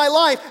wrong in my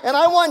life and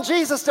I want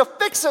Jesus to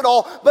fix it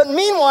all. But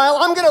meanwhile,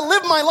 I'm going to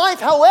live my life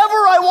however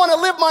I want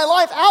to live my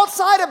life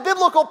outside of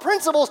biblical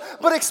principles,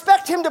 but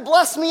expect Him to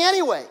bless me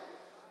anyway.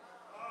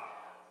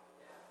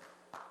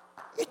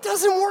 It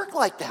doesn't work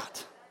like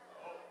that.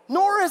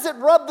 Nor is it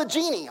rub the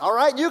genie, all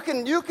right? You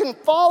can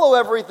follow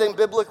everything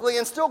biblically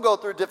and still go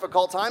through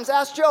difficult times.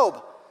 Ask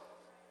Job.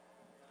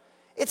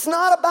 It's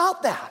not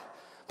about that.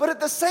 But at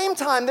the same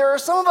time, there are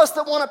some of us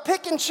that want to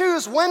pick and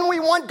choose when we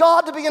want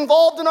God to be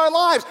involved in our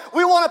lives.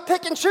 We want to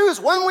pick and choose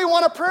when we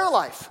want a prayer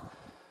life.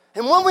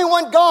 And when we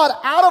want God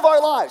out of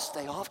our lives,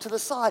 stay off to the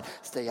side,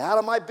 stay out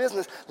of my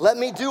business. Let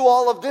me do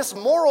all of this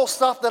moral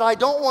stuff that I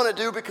don't want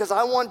to do because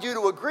I want you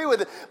to agree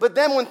with it. But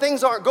then when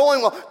things aren't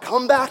going well,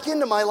 come back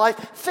into my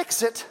life,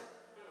 fix it.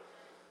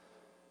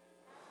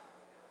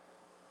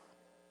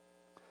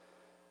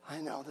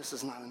 I know this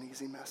is not an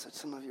easy message.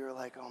 Some of you are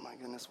like, oh my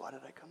goodness, why did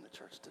I come to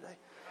church today?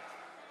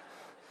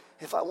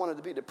 If I wanted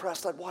to be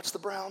depressed, I'd watch the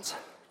Browns.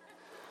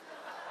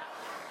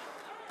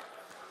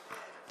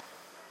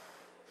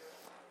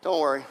 Don't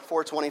worry,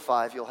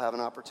 425, you'll have an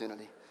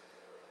opportunity.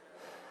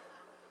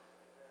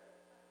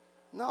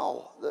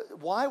 No,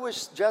 why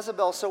was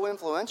Jezebel so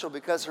influential?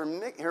 Because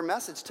her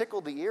message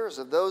tickled the ears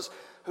of those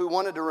who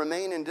wanted to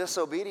remain in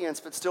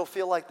disobedience but still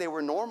feel like they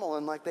were normal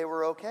and like they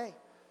were okay.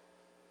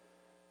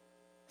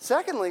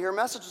 Secondly, her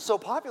message was so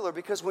popular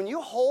because when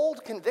you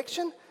hold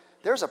conviction,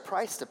 there's a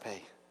price to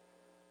pay.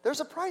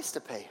 There's a price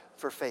to pay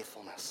for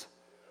faithfulness.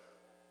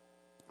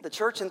 The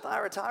church in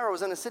Thyatira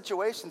was in a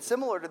situation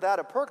similar to that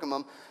of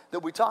Pergamum that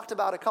we talked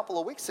about a couple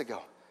of weeks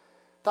ago.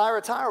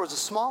 Thyatira was a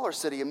smaller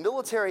city, a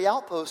military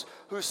outpost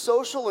whose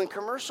social and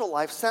commercial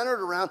life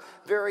centered around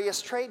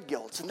various trade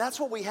guilds. And that's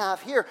what we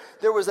have here.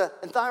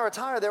 In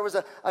Thyatira, there was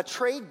a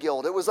trade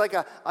guild. It was like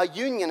a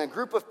union, a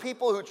group of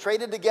people who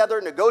traded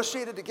together,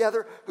 negotiated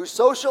together, who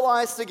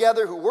socialized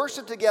together, who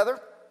worshiped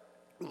together.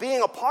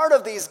 Being a part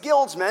of these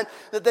guilds meant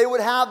that they would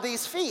have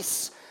these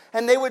feasts.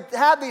 And they would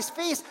have these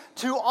feasts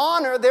to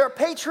honor their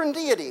patron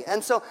deity.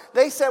 And so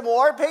they said, well,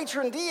 our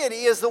patron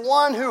deity is the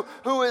one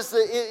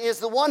is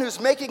the one who's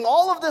making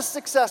all of this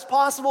success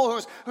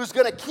possible, who's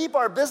going to keep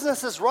our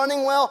businesses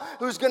running well,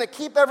 who's going to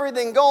keep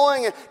everything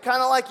going. And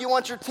kind of like you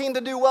want your team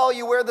to do well,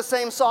 you wear the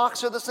same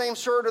socks or the same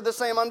shirt or the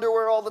same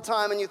underwear all the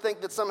time, and you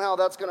think that somehow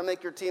that's going to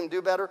make your team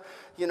do better.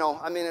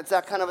 It's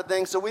that kind of a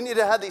thing. So we need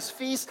to have these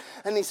feasts,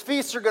 and these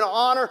feasts are going to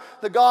honor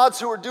the gods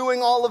who are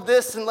doing all of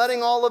this and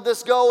letting all of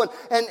this go.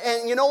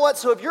 And you know what?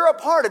 So if you're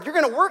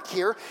going to work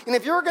here, and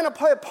if you're going to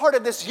be a part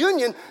of this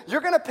union,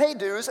 you're going to pay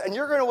dues, and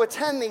you're going to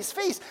attend these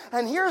feasts.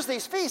 And here's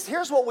these feasts.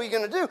 Here's what we're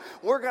going to do.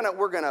 We're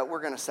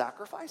going to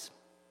sacrifice.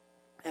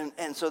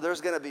 And so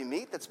there's going to be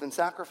meat that's been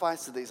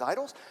sacrificed to these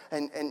idols,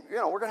 and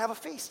we're going to have a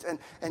feast,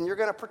 and you're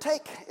going to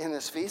partake in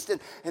this feast, and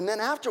then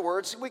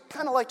afterwards, we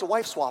kind of like to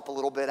wife swap a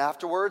little bit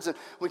afterwards, and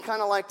we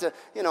kind of like to,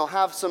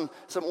 have some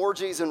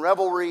orgies and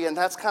revelry, and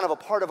that's kind of a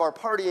part of our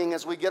partying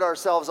as we get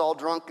ourselves all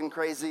drunk and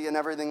crazy and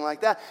everything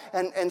like that,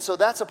 and so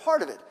that's a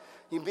part of it.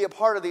 You can be a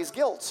part of these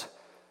guilds.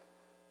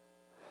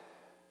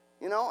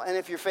 And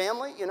if your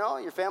family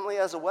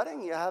has a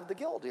wedding, you have the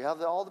guild, you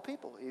have all the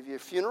people. If you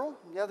have a funeral,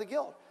 you have the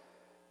guild.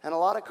 And a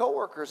lot of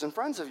coworkers and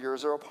friends of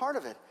yours are a part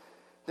of it.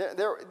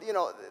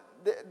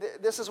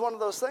 This is one of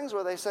those things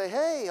where they say,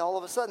 hey, all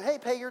of a sudden, hey,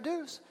 pay your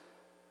dues.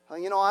 I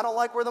don't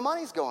like where the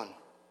money's going.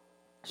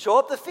 Show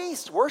up the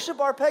feast. Worship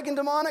our pagan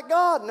demonic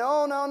god.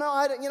 No.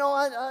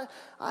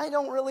 I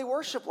don't really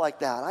worship like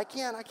that. I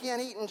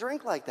can't eat and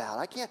drink like that.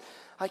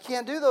 I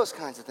can't do those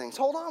kinds of things.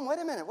 Hold on, wait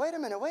a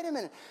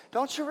minute.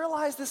 Don't you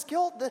realize this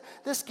guild,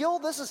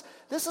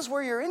 this is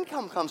where your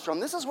income comes from.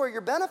 This is where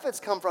your benefits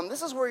come from.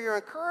 This is where you're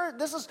encouraged.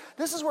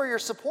 This is where your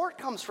support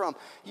comes from.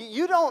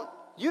 You don't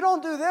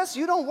do this,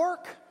 you don't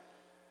work.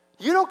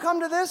 You don't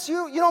come to this,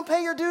 you don't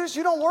pay your dues,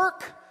 you don't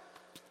work.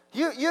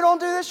 You don't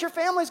do this, your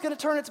family's going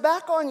to turn its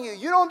back on you.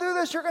 You don't do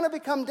this, you're going to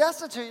become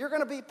destitute. You're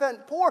going to be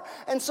poor.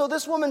 And so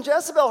this woman,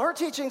 Jezebel, her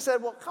teaching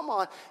said, well, come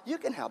on, you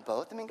can have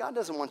both. God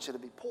doesn't want you to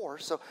be poor.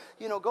 So,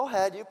 go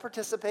ahead, you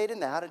participate in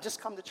that and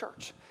just come to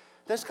church.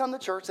 Just come to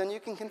church, and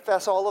you can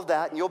confess all of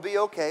that, and you'll be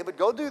okay. But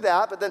go do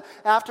that. But then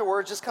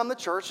afterwards, just come to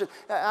church. And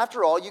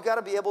after all, you got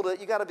to be able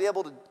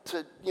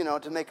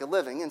to make a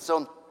living. And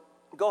so,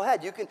 go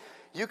ahead,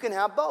 you can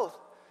have both.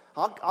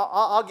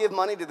 I'll give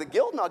money to the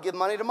guild, and I'll give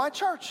money to my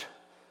church.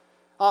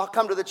 I'll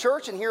come to the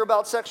church and hear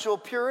about sexual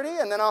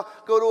purity, and then I'll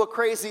go to a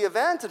crazy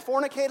event and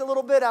fornicate a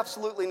little bit.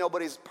 Absolutely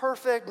nobody's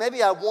perfect.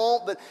 Maybe I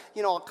won't, but,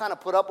 I'll kind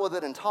of put up with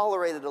it and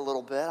tolerate it a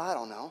little bit. I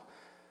don't know.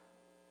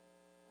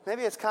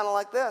 Maybe it's kind of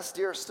like this.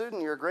 Dear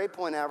student, your grade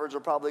point average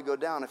will probably go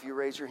down if you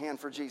raise your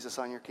hand for Jesus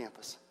on your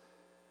campus.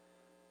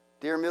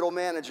 Dear middle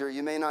manager,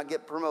 you may not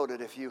get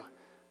promoted if you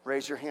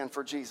raise your hand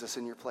for Jesus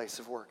in your place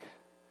of work.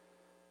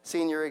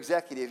 Senior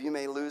executive, you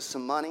may lose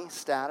some money,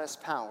 status,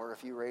 power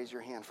if you raise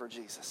your hand for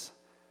Jesus.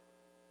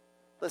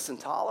 Listen,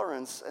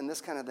 tolerance and this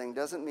kind of thing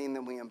doesn't mean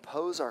that we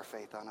impose our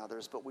faith on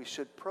others, but we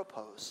should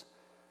propose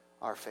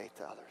our faith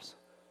to others.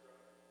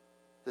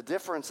 The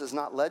difference is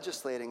not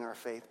legislating our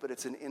faith, but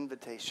it's an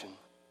invitation.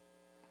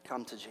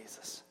 Come to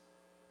Jesus.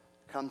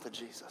 Come to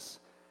Jesus.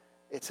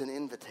 It's an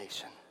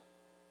invitation.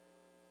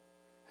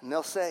 And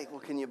they'll say, well,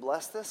 can you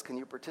bless this? Can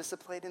you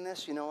participate in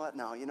this? You know what?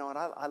 No, you know what?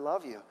 I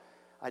love you.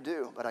 I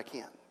do, but I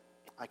can't.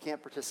 I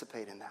can't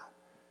participate in that.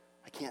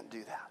 I can't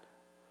do that.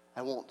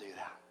 I won't do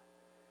that.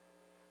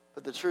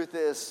 But the truth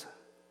is,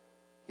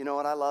 you know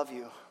what? I love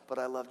you, but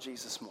I love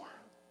Jesus more.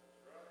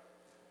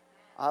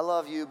 I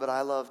love you, but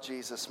I love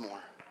Jesus more.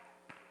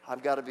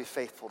 I've got to be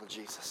faithful to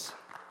Jesus.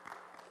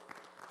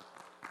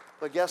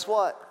 But guess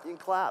what? You can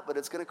clap, but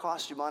it's going to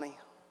cost you money.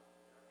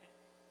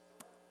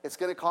 It's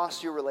going to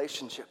cost you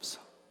relationships.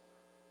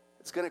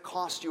 It's going to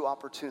cost you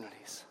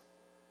opportunities.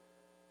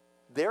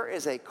 There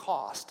is a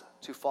cost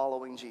to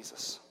following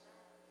Jesus.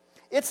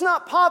 It's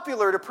not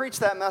popular to preach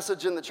that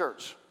message in the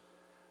church.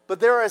 But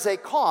there is a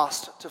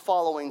cost to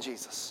following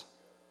Jesus.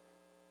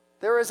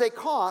 There is a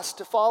cost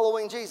to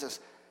following Jesus.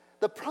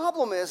 The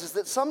problem is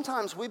that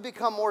sometimes we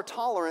become more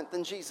tolerant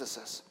than Jesus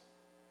is.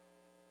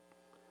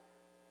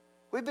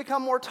 We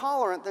become more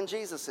tolerant than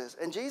Jesus is.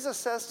 And Jesus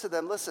says to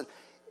them, listen,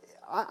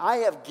 I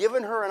have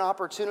given her an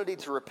opportunity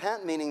to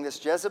repent, meaning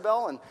this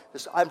Jezebel, and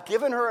I've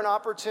given her an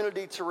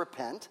opportunity to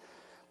repent,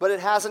 but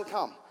it hasn't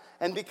come.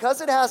 And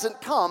because it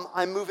hasn't come,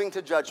 I'm moving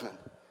to judgment.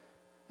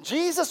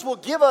 Jesus will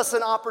give us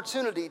an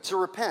opportunity to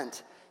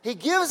repent. He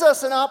gives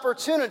us an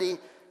opportunity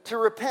to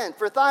repent.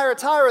 For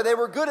Thyatira, they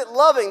were good at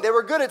loving. They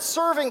were good at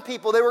serving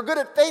people. They were good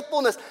at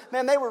faithfulness.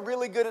 Man, they were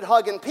really good at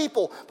hugging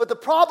people. But the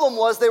problem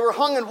was they were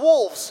hung in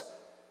wolves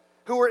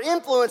who were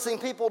influencing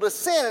people to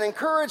sin and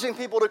encouraging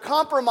people to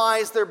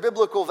compromise their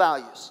biblical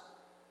values.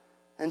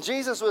 And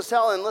Jesus was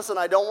telling, listen,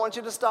 I don't want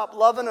you to stop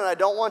loving and I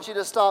don't want you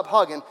to stop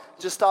hugging.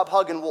 Just stop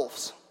hugging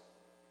wolves.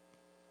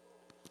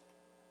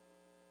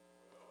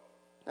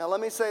 Now,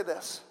 let me say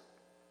this.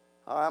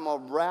 We're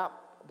going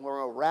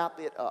to wrap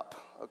it up,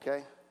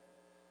 okay?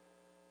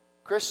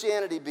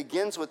 Christianity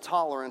begins with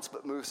tolerance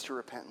but moves to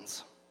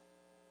repentance.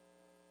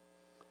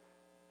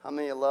 How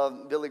many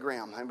love Billy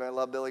Graham? Anybody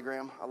love Billy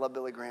Graham? I love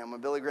Billy Graham.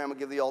 When Billy Graham would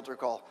give the altar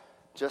call,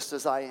 just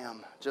as I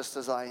am, just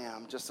as I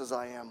am, just as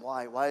I am.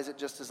 Why? Why is it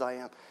just as I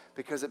am?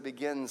 Because it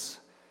begins.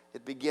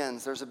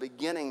 There's a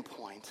beginning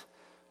point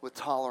with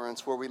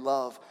tolerance where we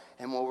love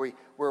and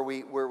where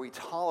we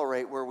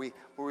tolerate, where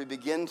we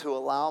begin to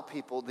allow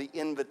people the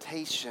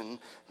invitation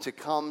to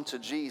come to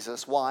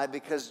Jesus. Why?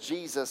 Because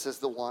Jesus is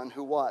the one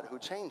who what? Who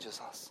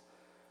changes us.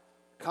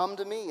 Come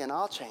to me and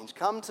I'll change.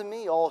 Come to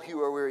me, all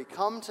who are weary.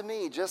 Come to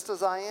me just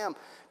as I am.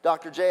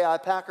 Dr. J.I.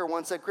 Packer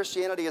once said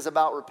Christianity is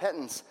about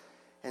repentance.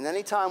 And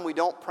anytime we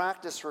don't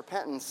practice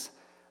repentance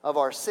of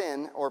our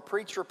sin or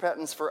preach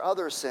repentance for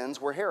other sins,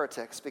 we're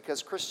heretics,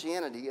 because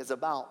Christianity is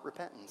about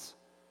repentance.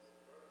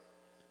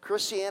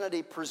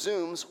 Christianity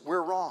presumes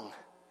we're wrong.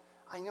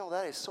 I know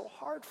that is so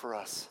hard for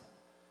us.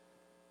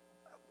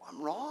 I'm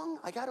wrong?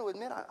 I got to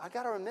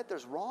admit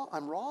there's wrong.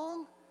 I'm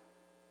wrong?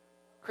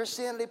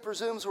 Christianity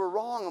presumes we're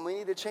wrong and we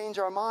need to change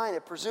our mind.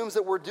 It presumes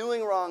that we're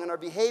doing wrong and our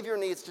behavior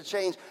needs to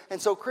change. And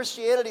so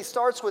Christianity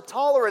starts with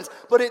tolerance,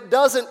 but it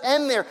doesn't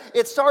end there.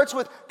 It starts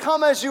with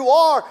come as you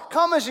are,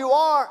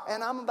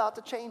 and I'm about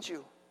to change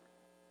you.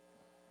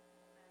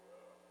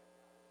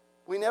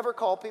 We never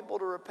call people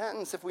to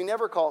repentance. If we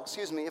never call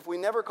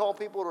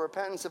people to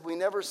repentance, if we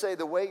never say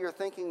the way you're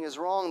thinking is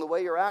wrong, the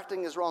way you're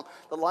acting is wrong,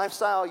 the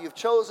lifestyle you've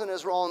chosen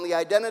is wrong, the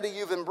identity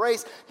you've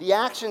embraced, the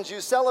actions you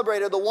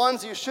celebrate are the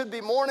ones you should be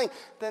mourning,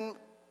 then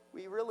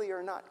we really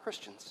are not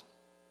Christians.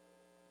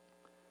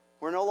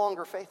 We're no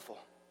longer faithful.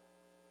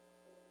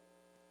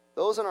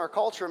 Those in our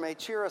culture may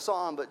cheer us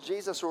on, but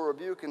Jesus will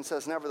rebuke and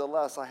says,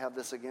 nevertheless, I have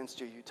this against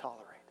you, you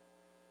tolerate.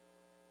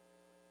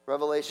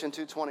 Revelation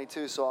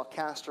 2:22, so I'll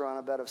cast her on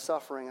a bed of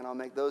suffering, and I'll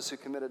make those who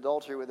commit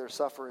adultery with her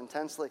suffer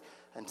intensely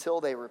until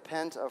they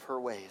repent of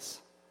her ways.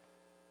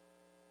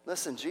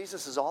 Listen,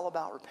 Jesus is all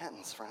about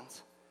repentance,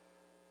 friends.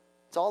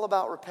 It's all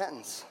about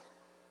repentance.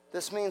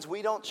 This means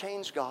we don't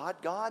change God.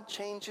 God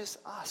changes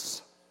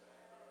us.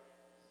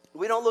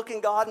 We don't look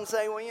in God and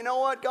say, well, you know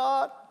what,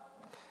 God?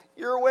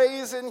 Your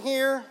ways in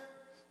here,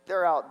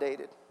 they're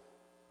outdated.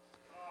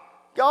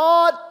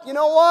 God, you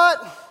know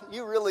what?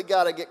 You really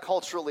got to get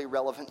culturally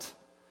relevant.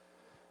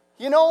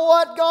 You know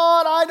what,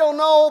 God? I don't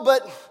know,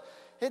 but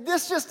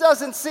this just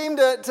doesn't seem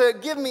to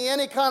give me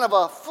any kind of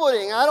a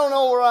footing. I don't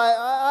know where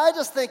I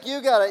just think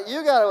you got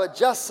to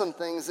adjust some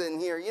things in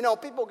here. You know,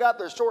 people got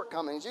their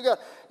shortcomings. You got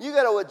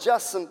to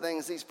adjust some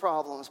things, these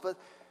problems. But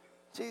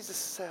Jesus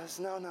says,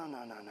 no.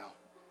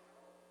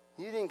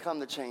 You didn't come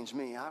to change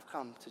me. I've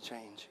come to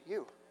change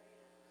you.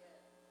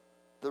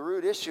 The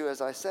root issue,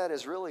 as I said,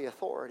 is really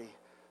authority.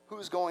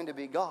 Who's going to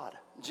be God?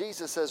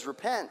 Jesus says,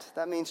 repent.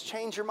 That means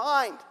change your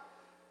mind.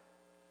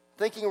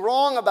 Thinking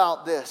wrong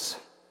about this.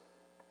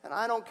 And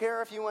I don't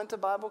care if you went to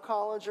Bible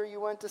college or you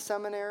went to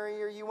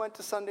seminary or you went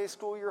to Sunday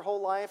school your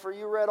whole life or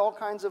you read all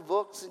kinds of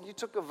books and you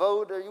took a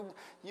vote or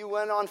you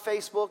went on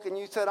Facebook and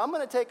you said, I'm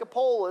going to take a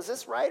poll. Is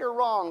this right or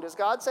wrong? Does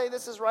God say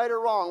this is right or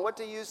wrong? What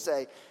do you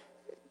say?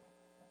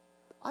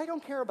 I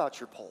don't care about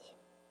your poll.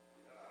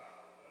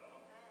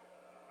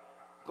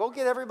 Go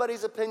get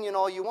everybody's opinion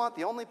all you want.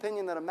 The only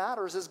opinion that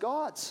matters is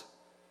God's.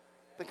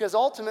 Because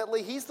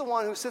ultimately, he's the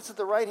one who sits at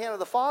the right hand of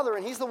the Father,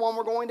 and he's the one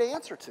we're going to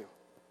answer to. It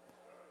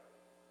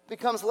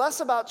becomes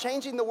less about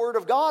changing the Word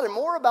of God and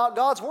more about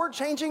God's Word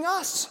changing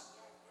us.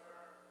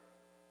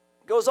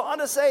 It goes on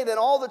to say, then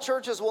all the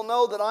churches will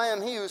know that I am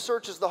he who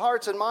searches the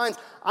hearts and minds.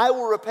 I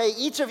will repay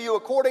each of you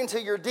according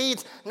to your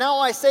deeds. Now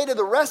I say to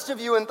the rest of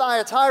you in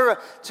Thyatira,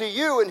 to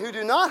you, and who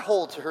do not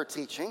hold to her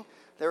teaching,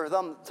 there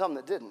are some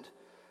that didn't,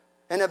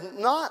 and have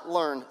not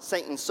learned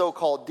Satan's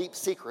so-called deep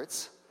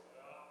secrets,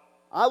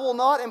 I will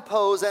not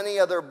impose any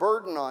other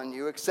burden on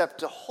you except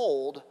to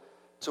hold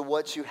to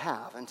what you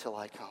have until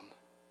I come.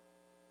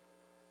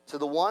 To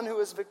the one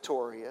who is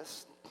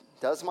victorious,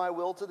 does my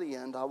will to the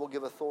end, I will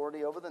give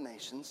authority over the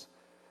nations.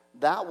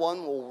 That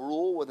one will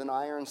rule with an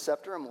iron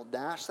scepter and will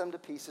dash them to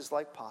pieces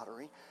like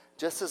pottery.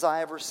 Just as I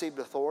have received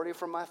authority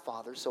from my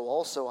Father, so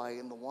also I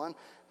am the one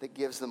that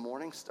gives the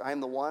morning star. I am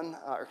the one,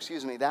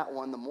 that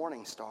one, the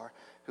morning star.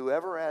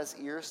 Whoever has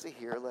ears to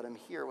hear, let him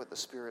hear what the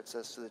Spirit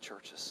says to the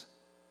churches.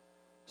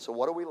 So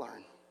what do we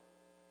learn?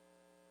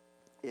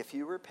 If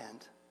you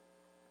repent,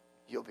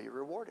 you'll be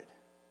rewarded.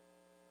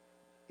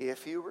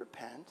 If you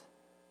repent,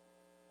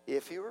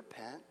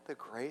 the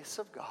grace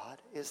of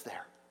God is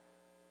there.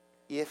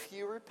 If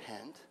you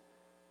repent,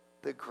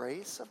 the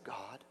grace of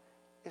God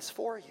is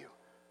for you.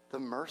 The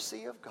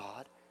mercy of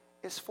God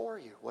is for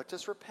you. What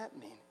does repent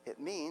mean? It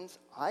means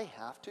I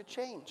have to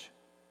change.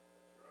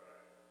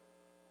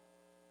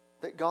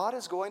 That God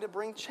is going to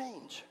bring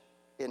change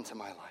into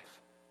my life.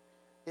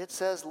 It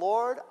says,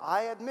 Lord,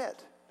 I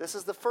admit. This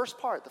is the first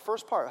part.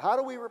 How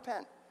do we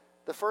repent?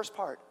 The first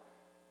part.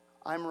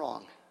 I'm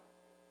wrong.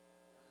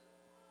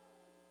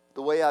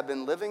 The way I've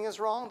been living is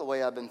wrong. The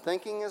way I've been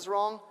thinking is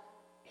wrong.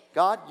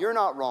 God, you're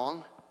not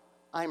wrong.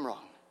 I'm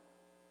wrong.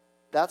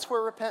 That's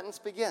where repentance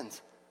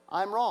begins.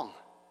 I'm wrong.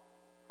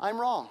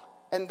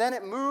 And then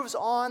it moves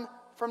on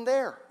from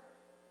there.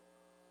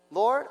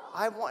 Lord,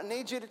 I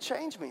need you to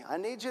change me. I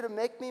need you to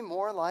make me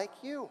more like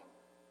you.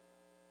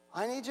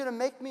 I need you to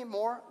make me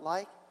more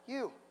like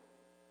you.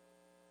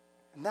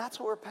 And that's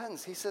what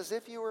repentance. He says,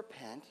 if you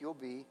repent, you'll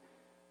be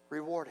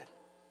rewarded.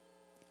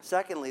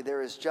 Secondly,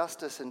 there is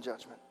justice and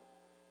judgment.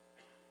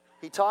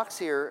 He talks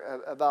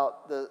here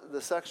about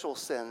the sexual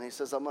sin. He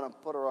says, I'm going to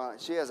put her on,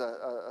 she has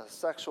a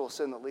sexual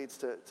sin that leads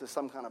to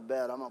some kind of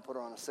bed. I'm going to put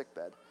her on a sick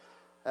bed.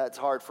 That's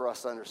hard for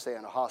us to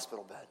understand, a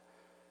hospital bed.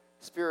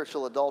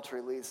 Spiritual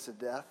adultery leads to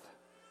death,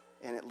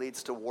 and it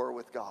leads to war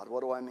with God.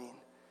 What do I mean?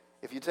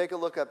 If you take a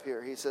look up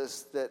here, he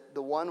says that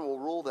the one will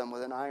rule them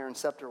with an iron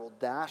scepter, will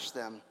dash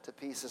them to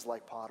pieces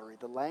like pottery.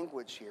 The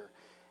language here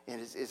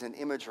is an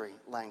imagery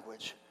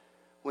language.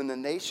 When the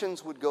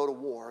nations would go to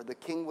war, the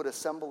king would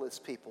assemble his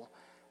people,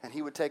 and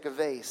he would take a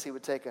vase, he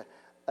would take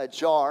a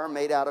jar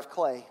made out of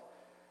clay,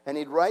 and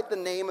he'd write the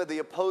name of the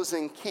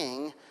opposing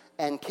king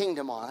and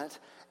kingdom on it,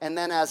 and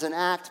then as an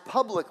act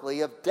publicly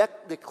of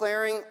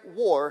declaring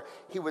war,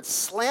 he would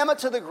slam it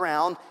to the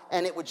ground,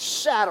 and it would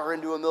shatter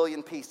into a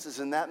million pieces,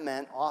 and that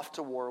meant off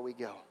to war we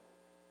go.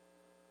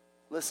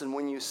 Listen,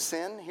 when you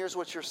sin, here's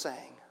what you're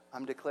saying.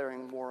 I'm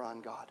declaring war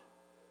on God.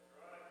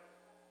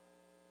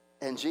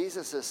 And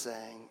Jesus is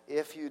saying,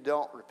 if you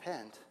don't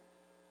repent,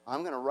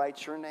 I'm going to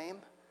write your name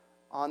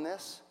on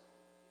this,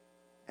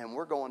 and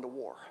we're going to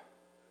war.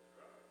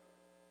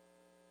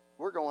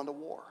 We're going to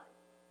war.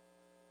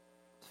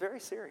 It's very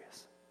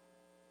serious.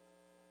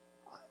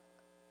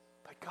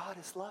 But God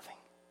is loving.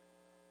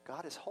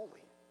 God is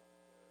holy.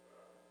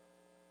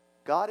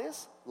 God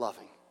is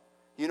loving.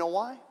 You know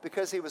why?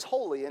 Because he was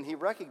holy, and he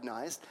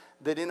recognized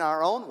that in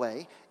our own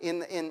way,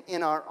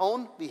 in our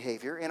own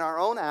behavior, in our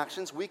own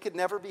actions, we could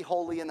never be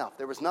holy enough.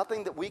 There was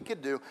nothing that we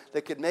could do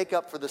that could make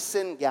up for the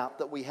sin gap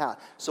that we had.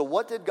 So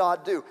what did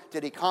God do?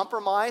 Did he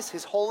compromise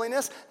his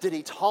holiness? Did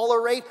he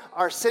tolerate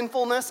our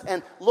sinfulness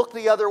and look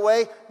the other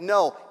way?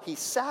 No, he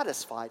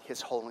satisfied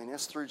his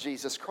holiness through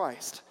Jesus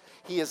Christ.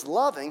 He is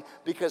loving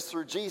because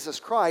through Jesus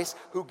Christ,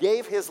 who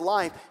gave his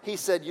life, he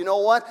said, you know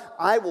what?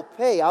 I will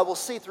pay. I will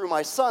see through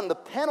my son. The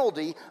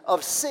penalty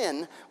of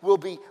sin will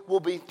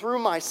be through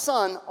my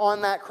son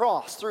on that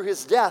cross, through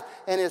his death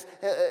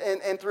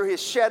and through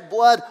his shed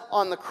blood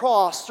on the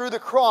cross. Through the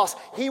cross,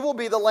 he will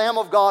be the Lamb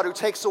of God who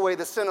takes away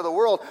the sin of the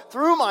world.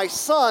 Through my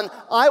son,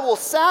 I will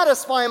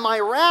satisfy my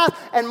wrath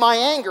and my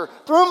anger.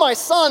 Through my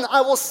son, I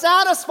will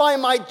satisfy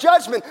my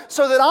judgment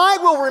so that I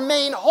will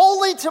remain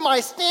holy to my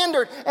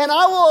standard, and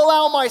I will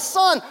allow my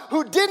son,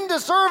 who didn't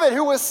deserve it,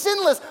 who was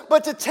sinless,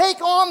 but to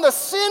take on the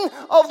sin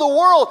of the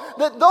world,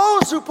 that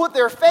those who put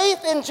their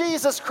faith in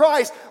Jesus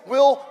Christ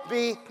will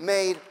be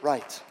made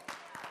right.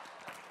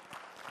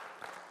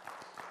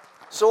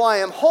 So I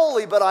am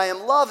holy, but I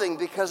am loving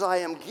because I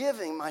am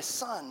giving my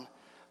son.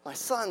 My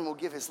son will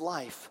give his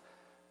life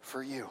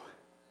for you,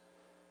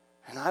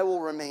 and I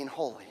will remain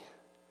holy.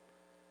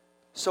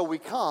 So we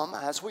come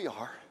as we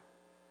are,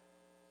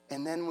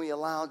 and then we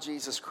allow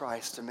Jesus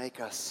Christ to make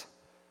us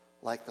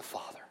like the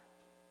Father.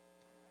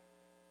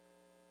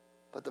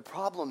 But the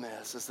problem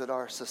is that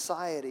our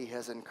society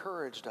has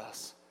encouraged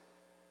us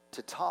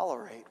to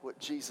tolerate what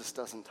Jesus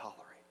doesn't tolerate.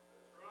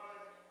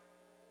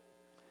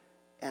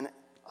 And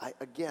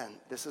again,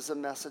 this is a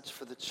message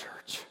for the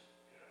church.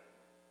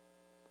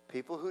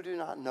 People who do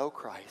not know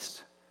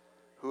Christ,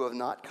 who have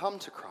not come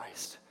to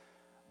Christ,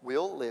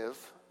 will live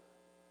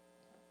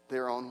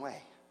their own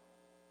way.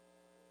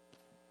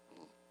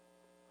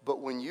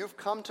 But when you've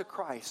come to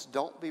Christ,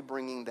 don't be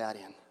bringing that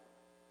in.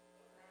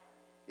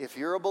 If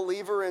you're a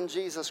believer in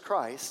Jesus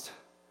Christ,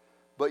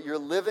 but you're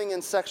living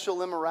in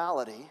sexual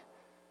immorality,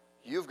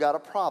 you've got a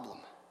problem.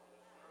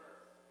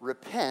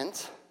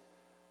 Repent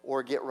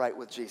or get right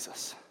with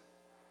Jesus.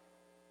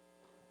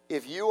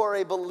 If you are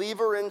a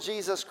believer in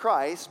Jesus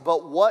Christ,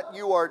 but what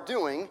you are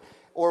doing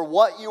or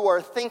what you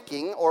are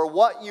thinking or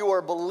what you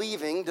are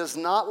believing does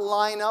not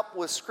line up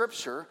with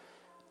Scripture,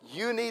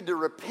 you need to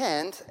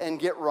repent and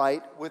get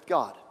right with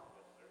God.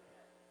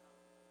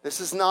 This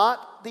is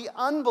not the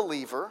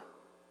unbeliever.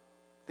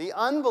 The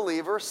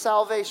unbeliever's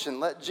salvation.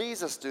 Let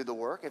Jesus do the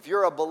work. If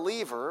you're a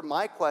believer,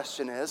 my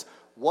question is,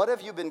 what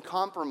have you been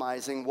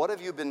compromising? What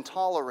have you been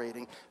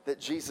tolerating that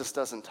Jesus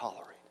doesn't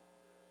tolerate?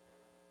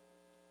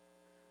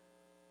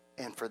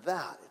 And for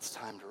that, it's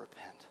time to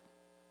repent.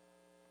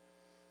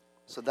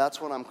 So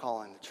that's what I'm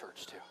calling the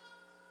church to.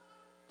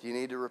 Do you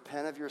need to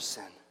repent of your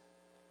sin?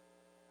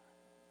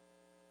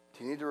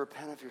 Do you need to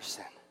repent of your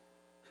sin?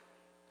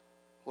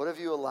 What have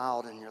you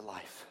allowed in your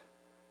life?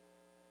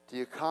 Do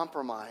you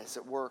compromise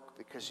at work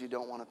because you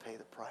don't want to pay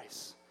the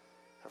price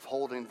of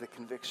holding to the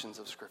convictions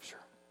of Scripture?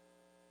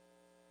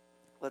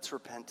 Let's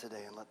repent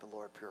today and let the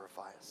Lord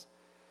purify us.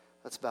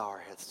 Let's bow our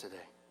heads today.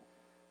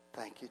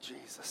 Thank you,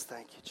 Jesus.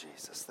 Thank you,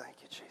 Jesus. Thank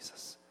you,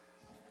 Jesus.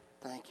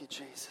 Thank you,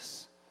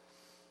 Jesus.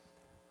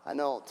 I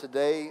know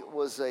today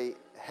was a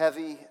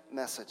heavy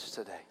message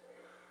today.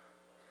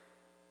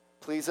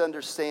 Please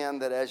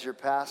understand that as your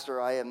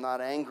pastor, I am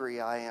not angry.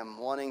 I am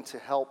wanting to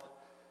help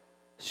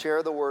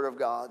share the Word of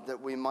God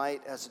that we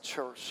might, as a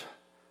church,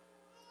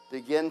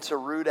 begin to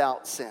root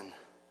out sin.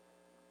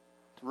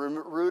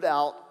 Root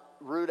out,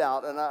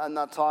 and I'm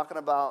not talking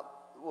about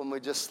when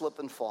we just slip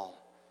and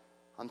fall.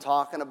 I'm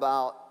talking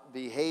about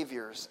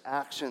behaviors,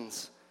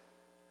 actions,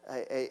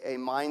 a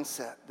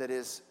mindset that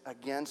is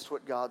against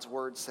what God's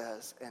Word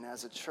says. And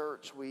as a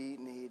church, we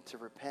need to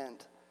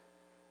repent.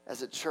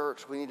 As a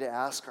church, we need to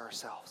ask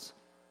ourselves,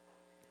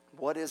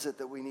 what is it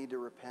that we need to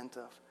repent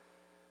of?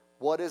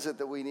 What is it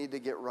that we need to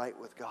get right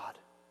with God?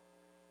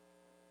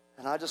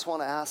 And I just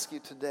want to ask you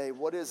today,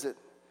 what is it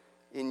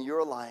in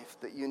your life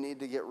that you need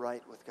to get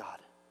right with God?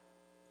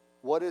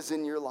 What is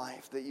in your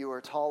life that you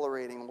are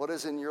tolerating? What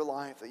is in your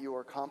life that you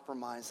are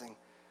compromising?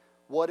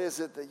 What is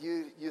it that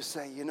you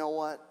say, you know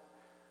what?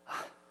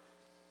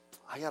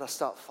 I got to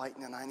stop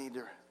fighting, and I need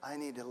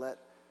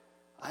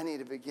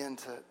to begin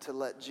to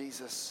let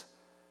Jesus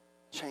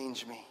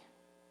change me.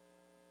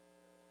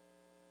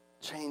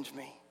 Change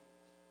me.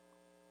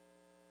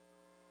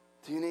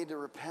 Do you need to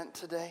repent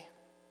today?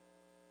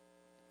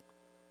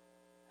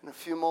 In a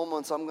few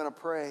moments, I'm going to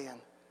pray, and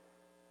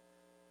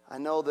I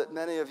know that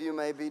many of you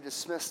may be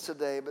dismissed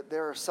today, but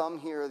there are some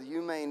here that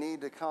you may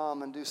need to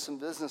come and do some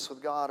business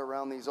with God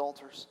around these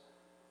altars.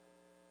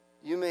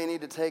 You may need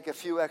to take a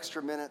few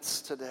extra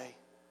minutes today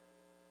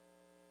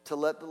to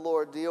let the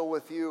Lord deal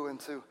with you and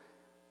to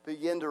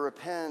begin to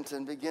repent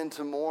and begin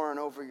to mourn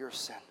over your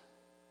sin,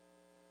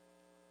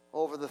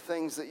 over the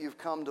things that you've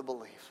come to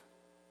believe.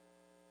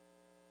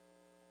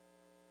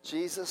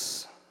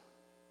 Jesus,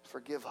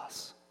 forgive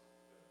us.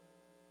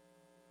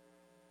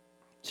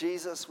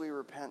 Jesus, we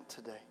repent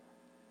today.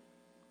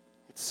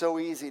 It's so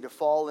easy to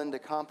fall into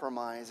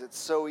compromise. It's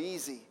so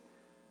easy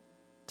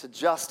to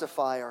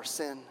justify our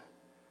sin.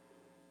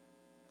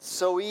 It's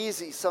so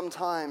easy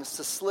sometimes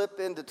to slip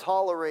into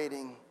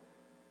tolerating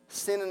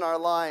sin in our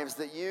lives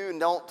that you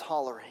don't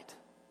tolerate.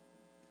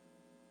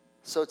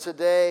 So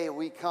today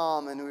we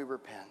come and we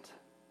repent.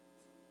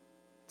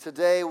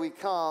 Today we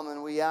come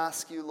and we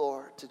ask you,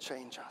 Lord, to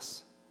change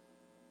us.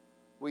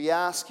 We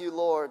ask you,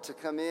 Lord, to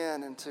come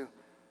in and to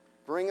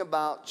bring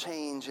about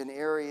change in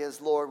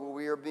areas, Lord, where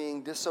we are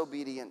being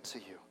disobedient to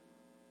you.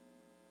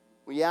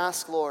 We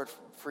ask, Lord,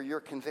 for your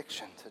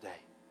conviction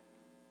today.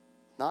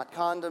 Not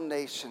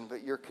condemnation,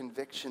 but your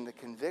conviction, the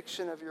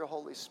conviction of your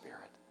Holy Spirit.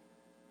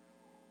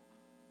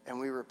 And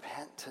we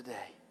repent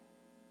today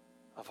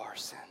of our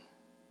sin.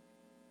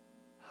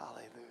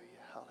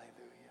 Hallelujah,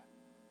 hallelujah.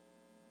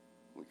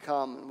 We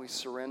come and we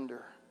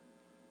surrender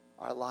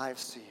our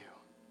lives to you.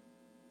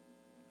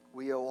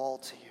 We owe all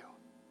to you.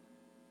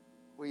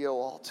 We owe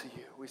all to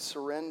you. We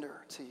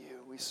surrender to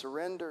you. We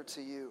surrender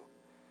to you.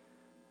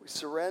 We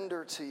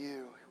surrender to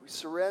you. We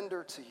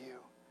surrender to you.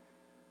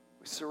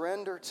 We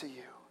surrender to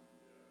you.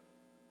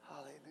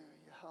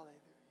 Hallelujah, hallelujah.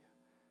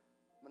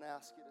 I'm going to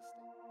ask you to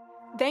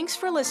stand. Thanks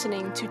for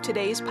listening to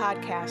today's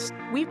podcast.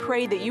 We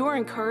pray that you are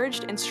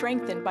encouraged and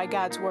strengthened by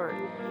God's Word.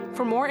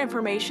 For more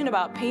information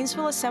about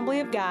Painesville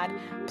Assembly of God,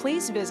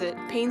 please visit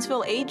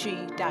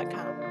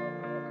painesvilleag.com.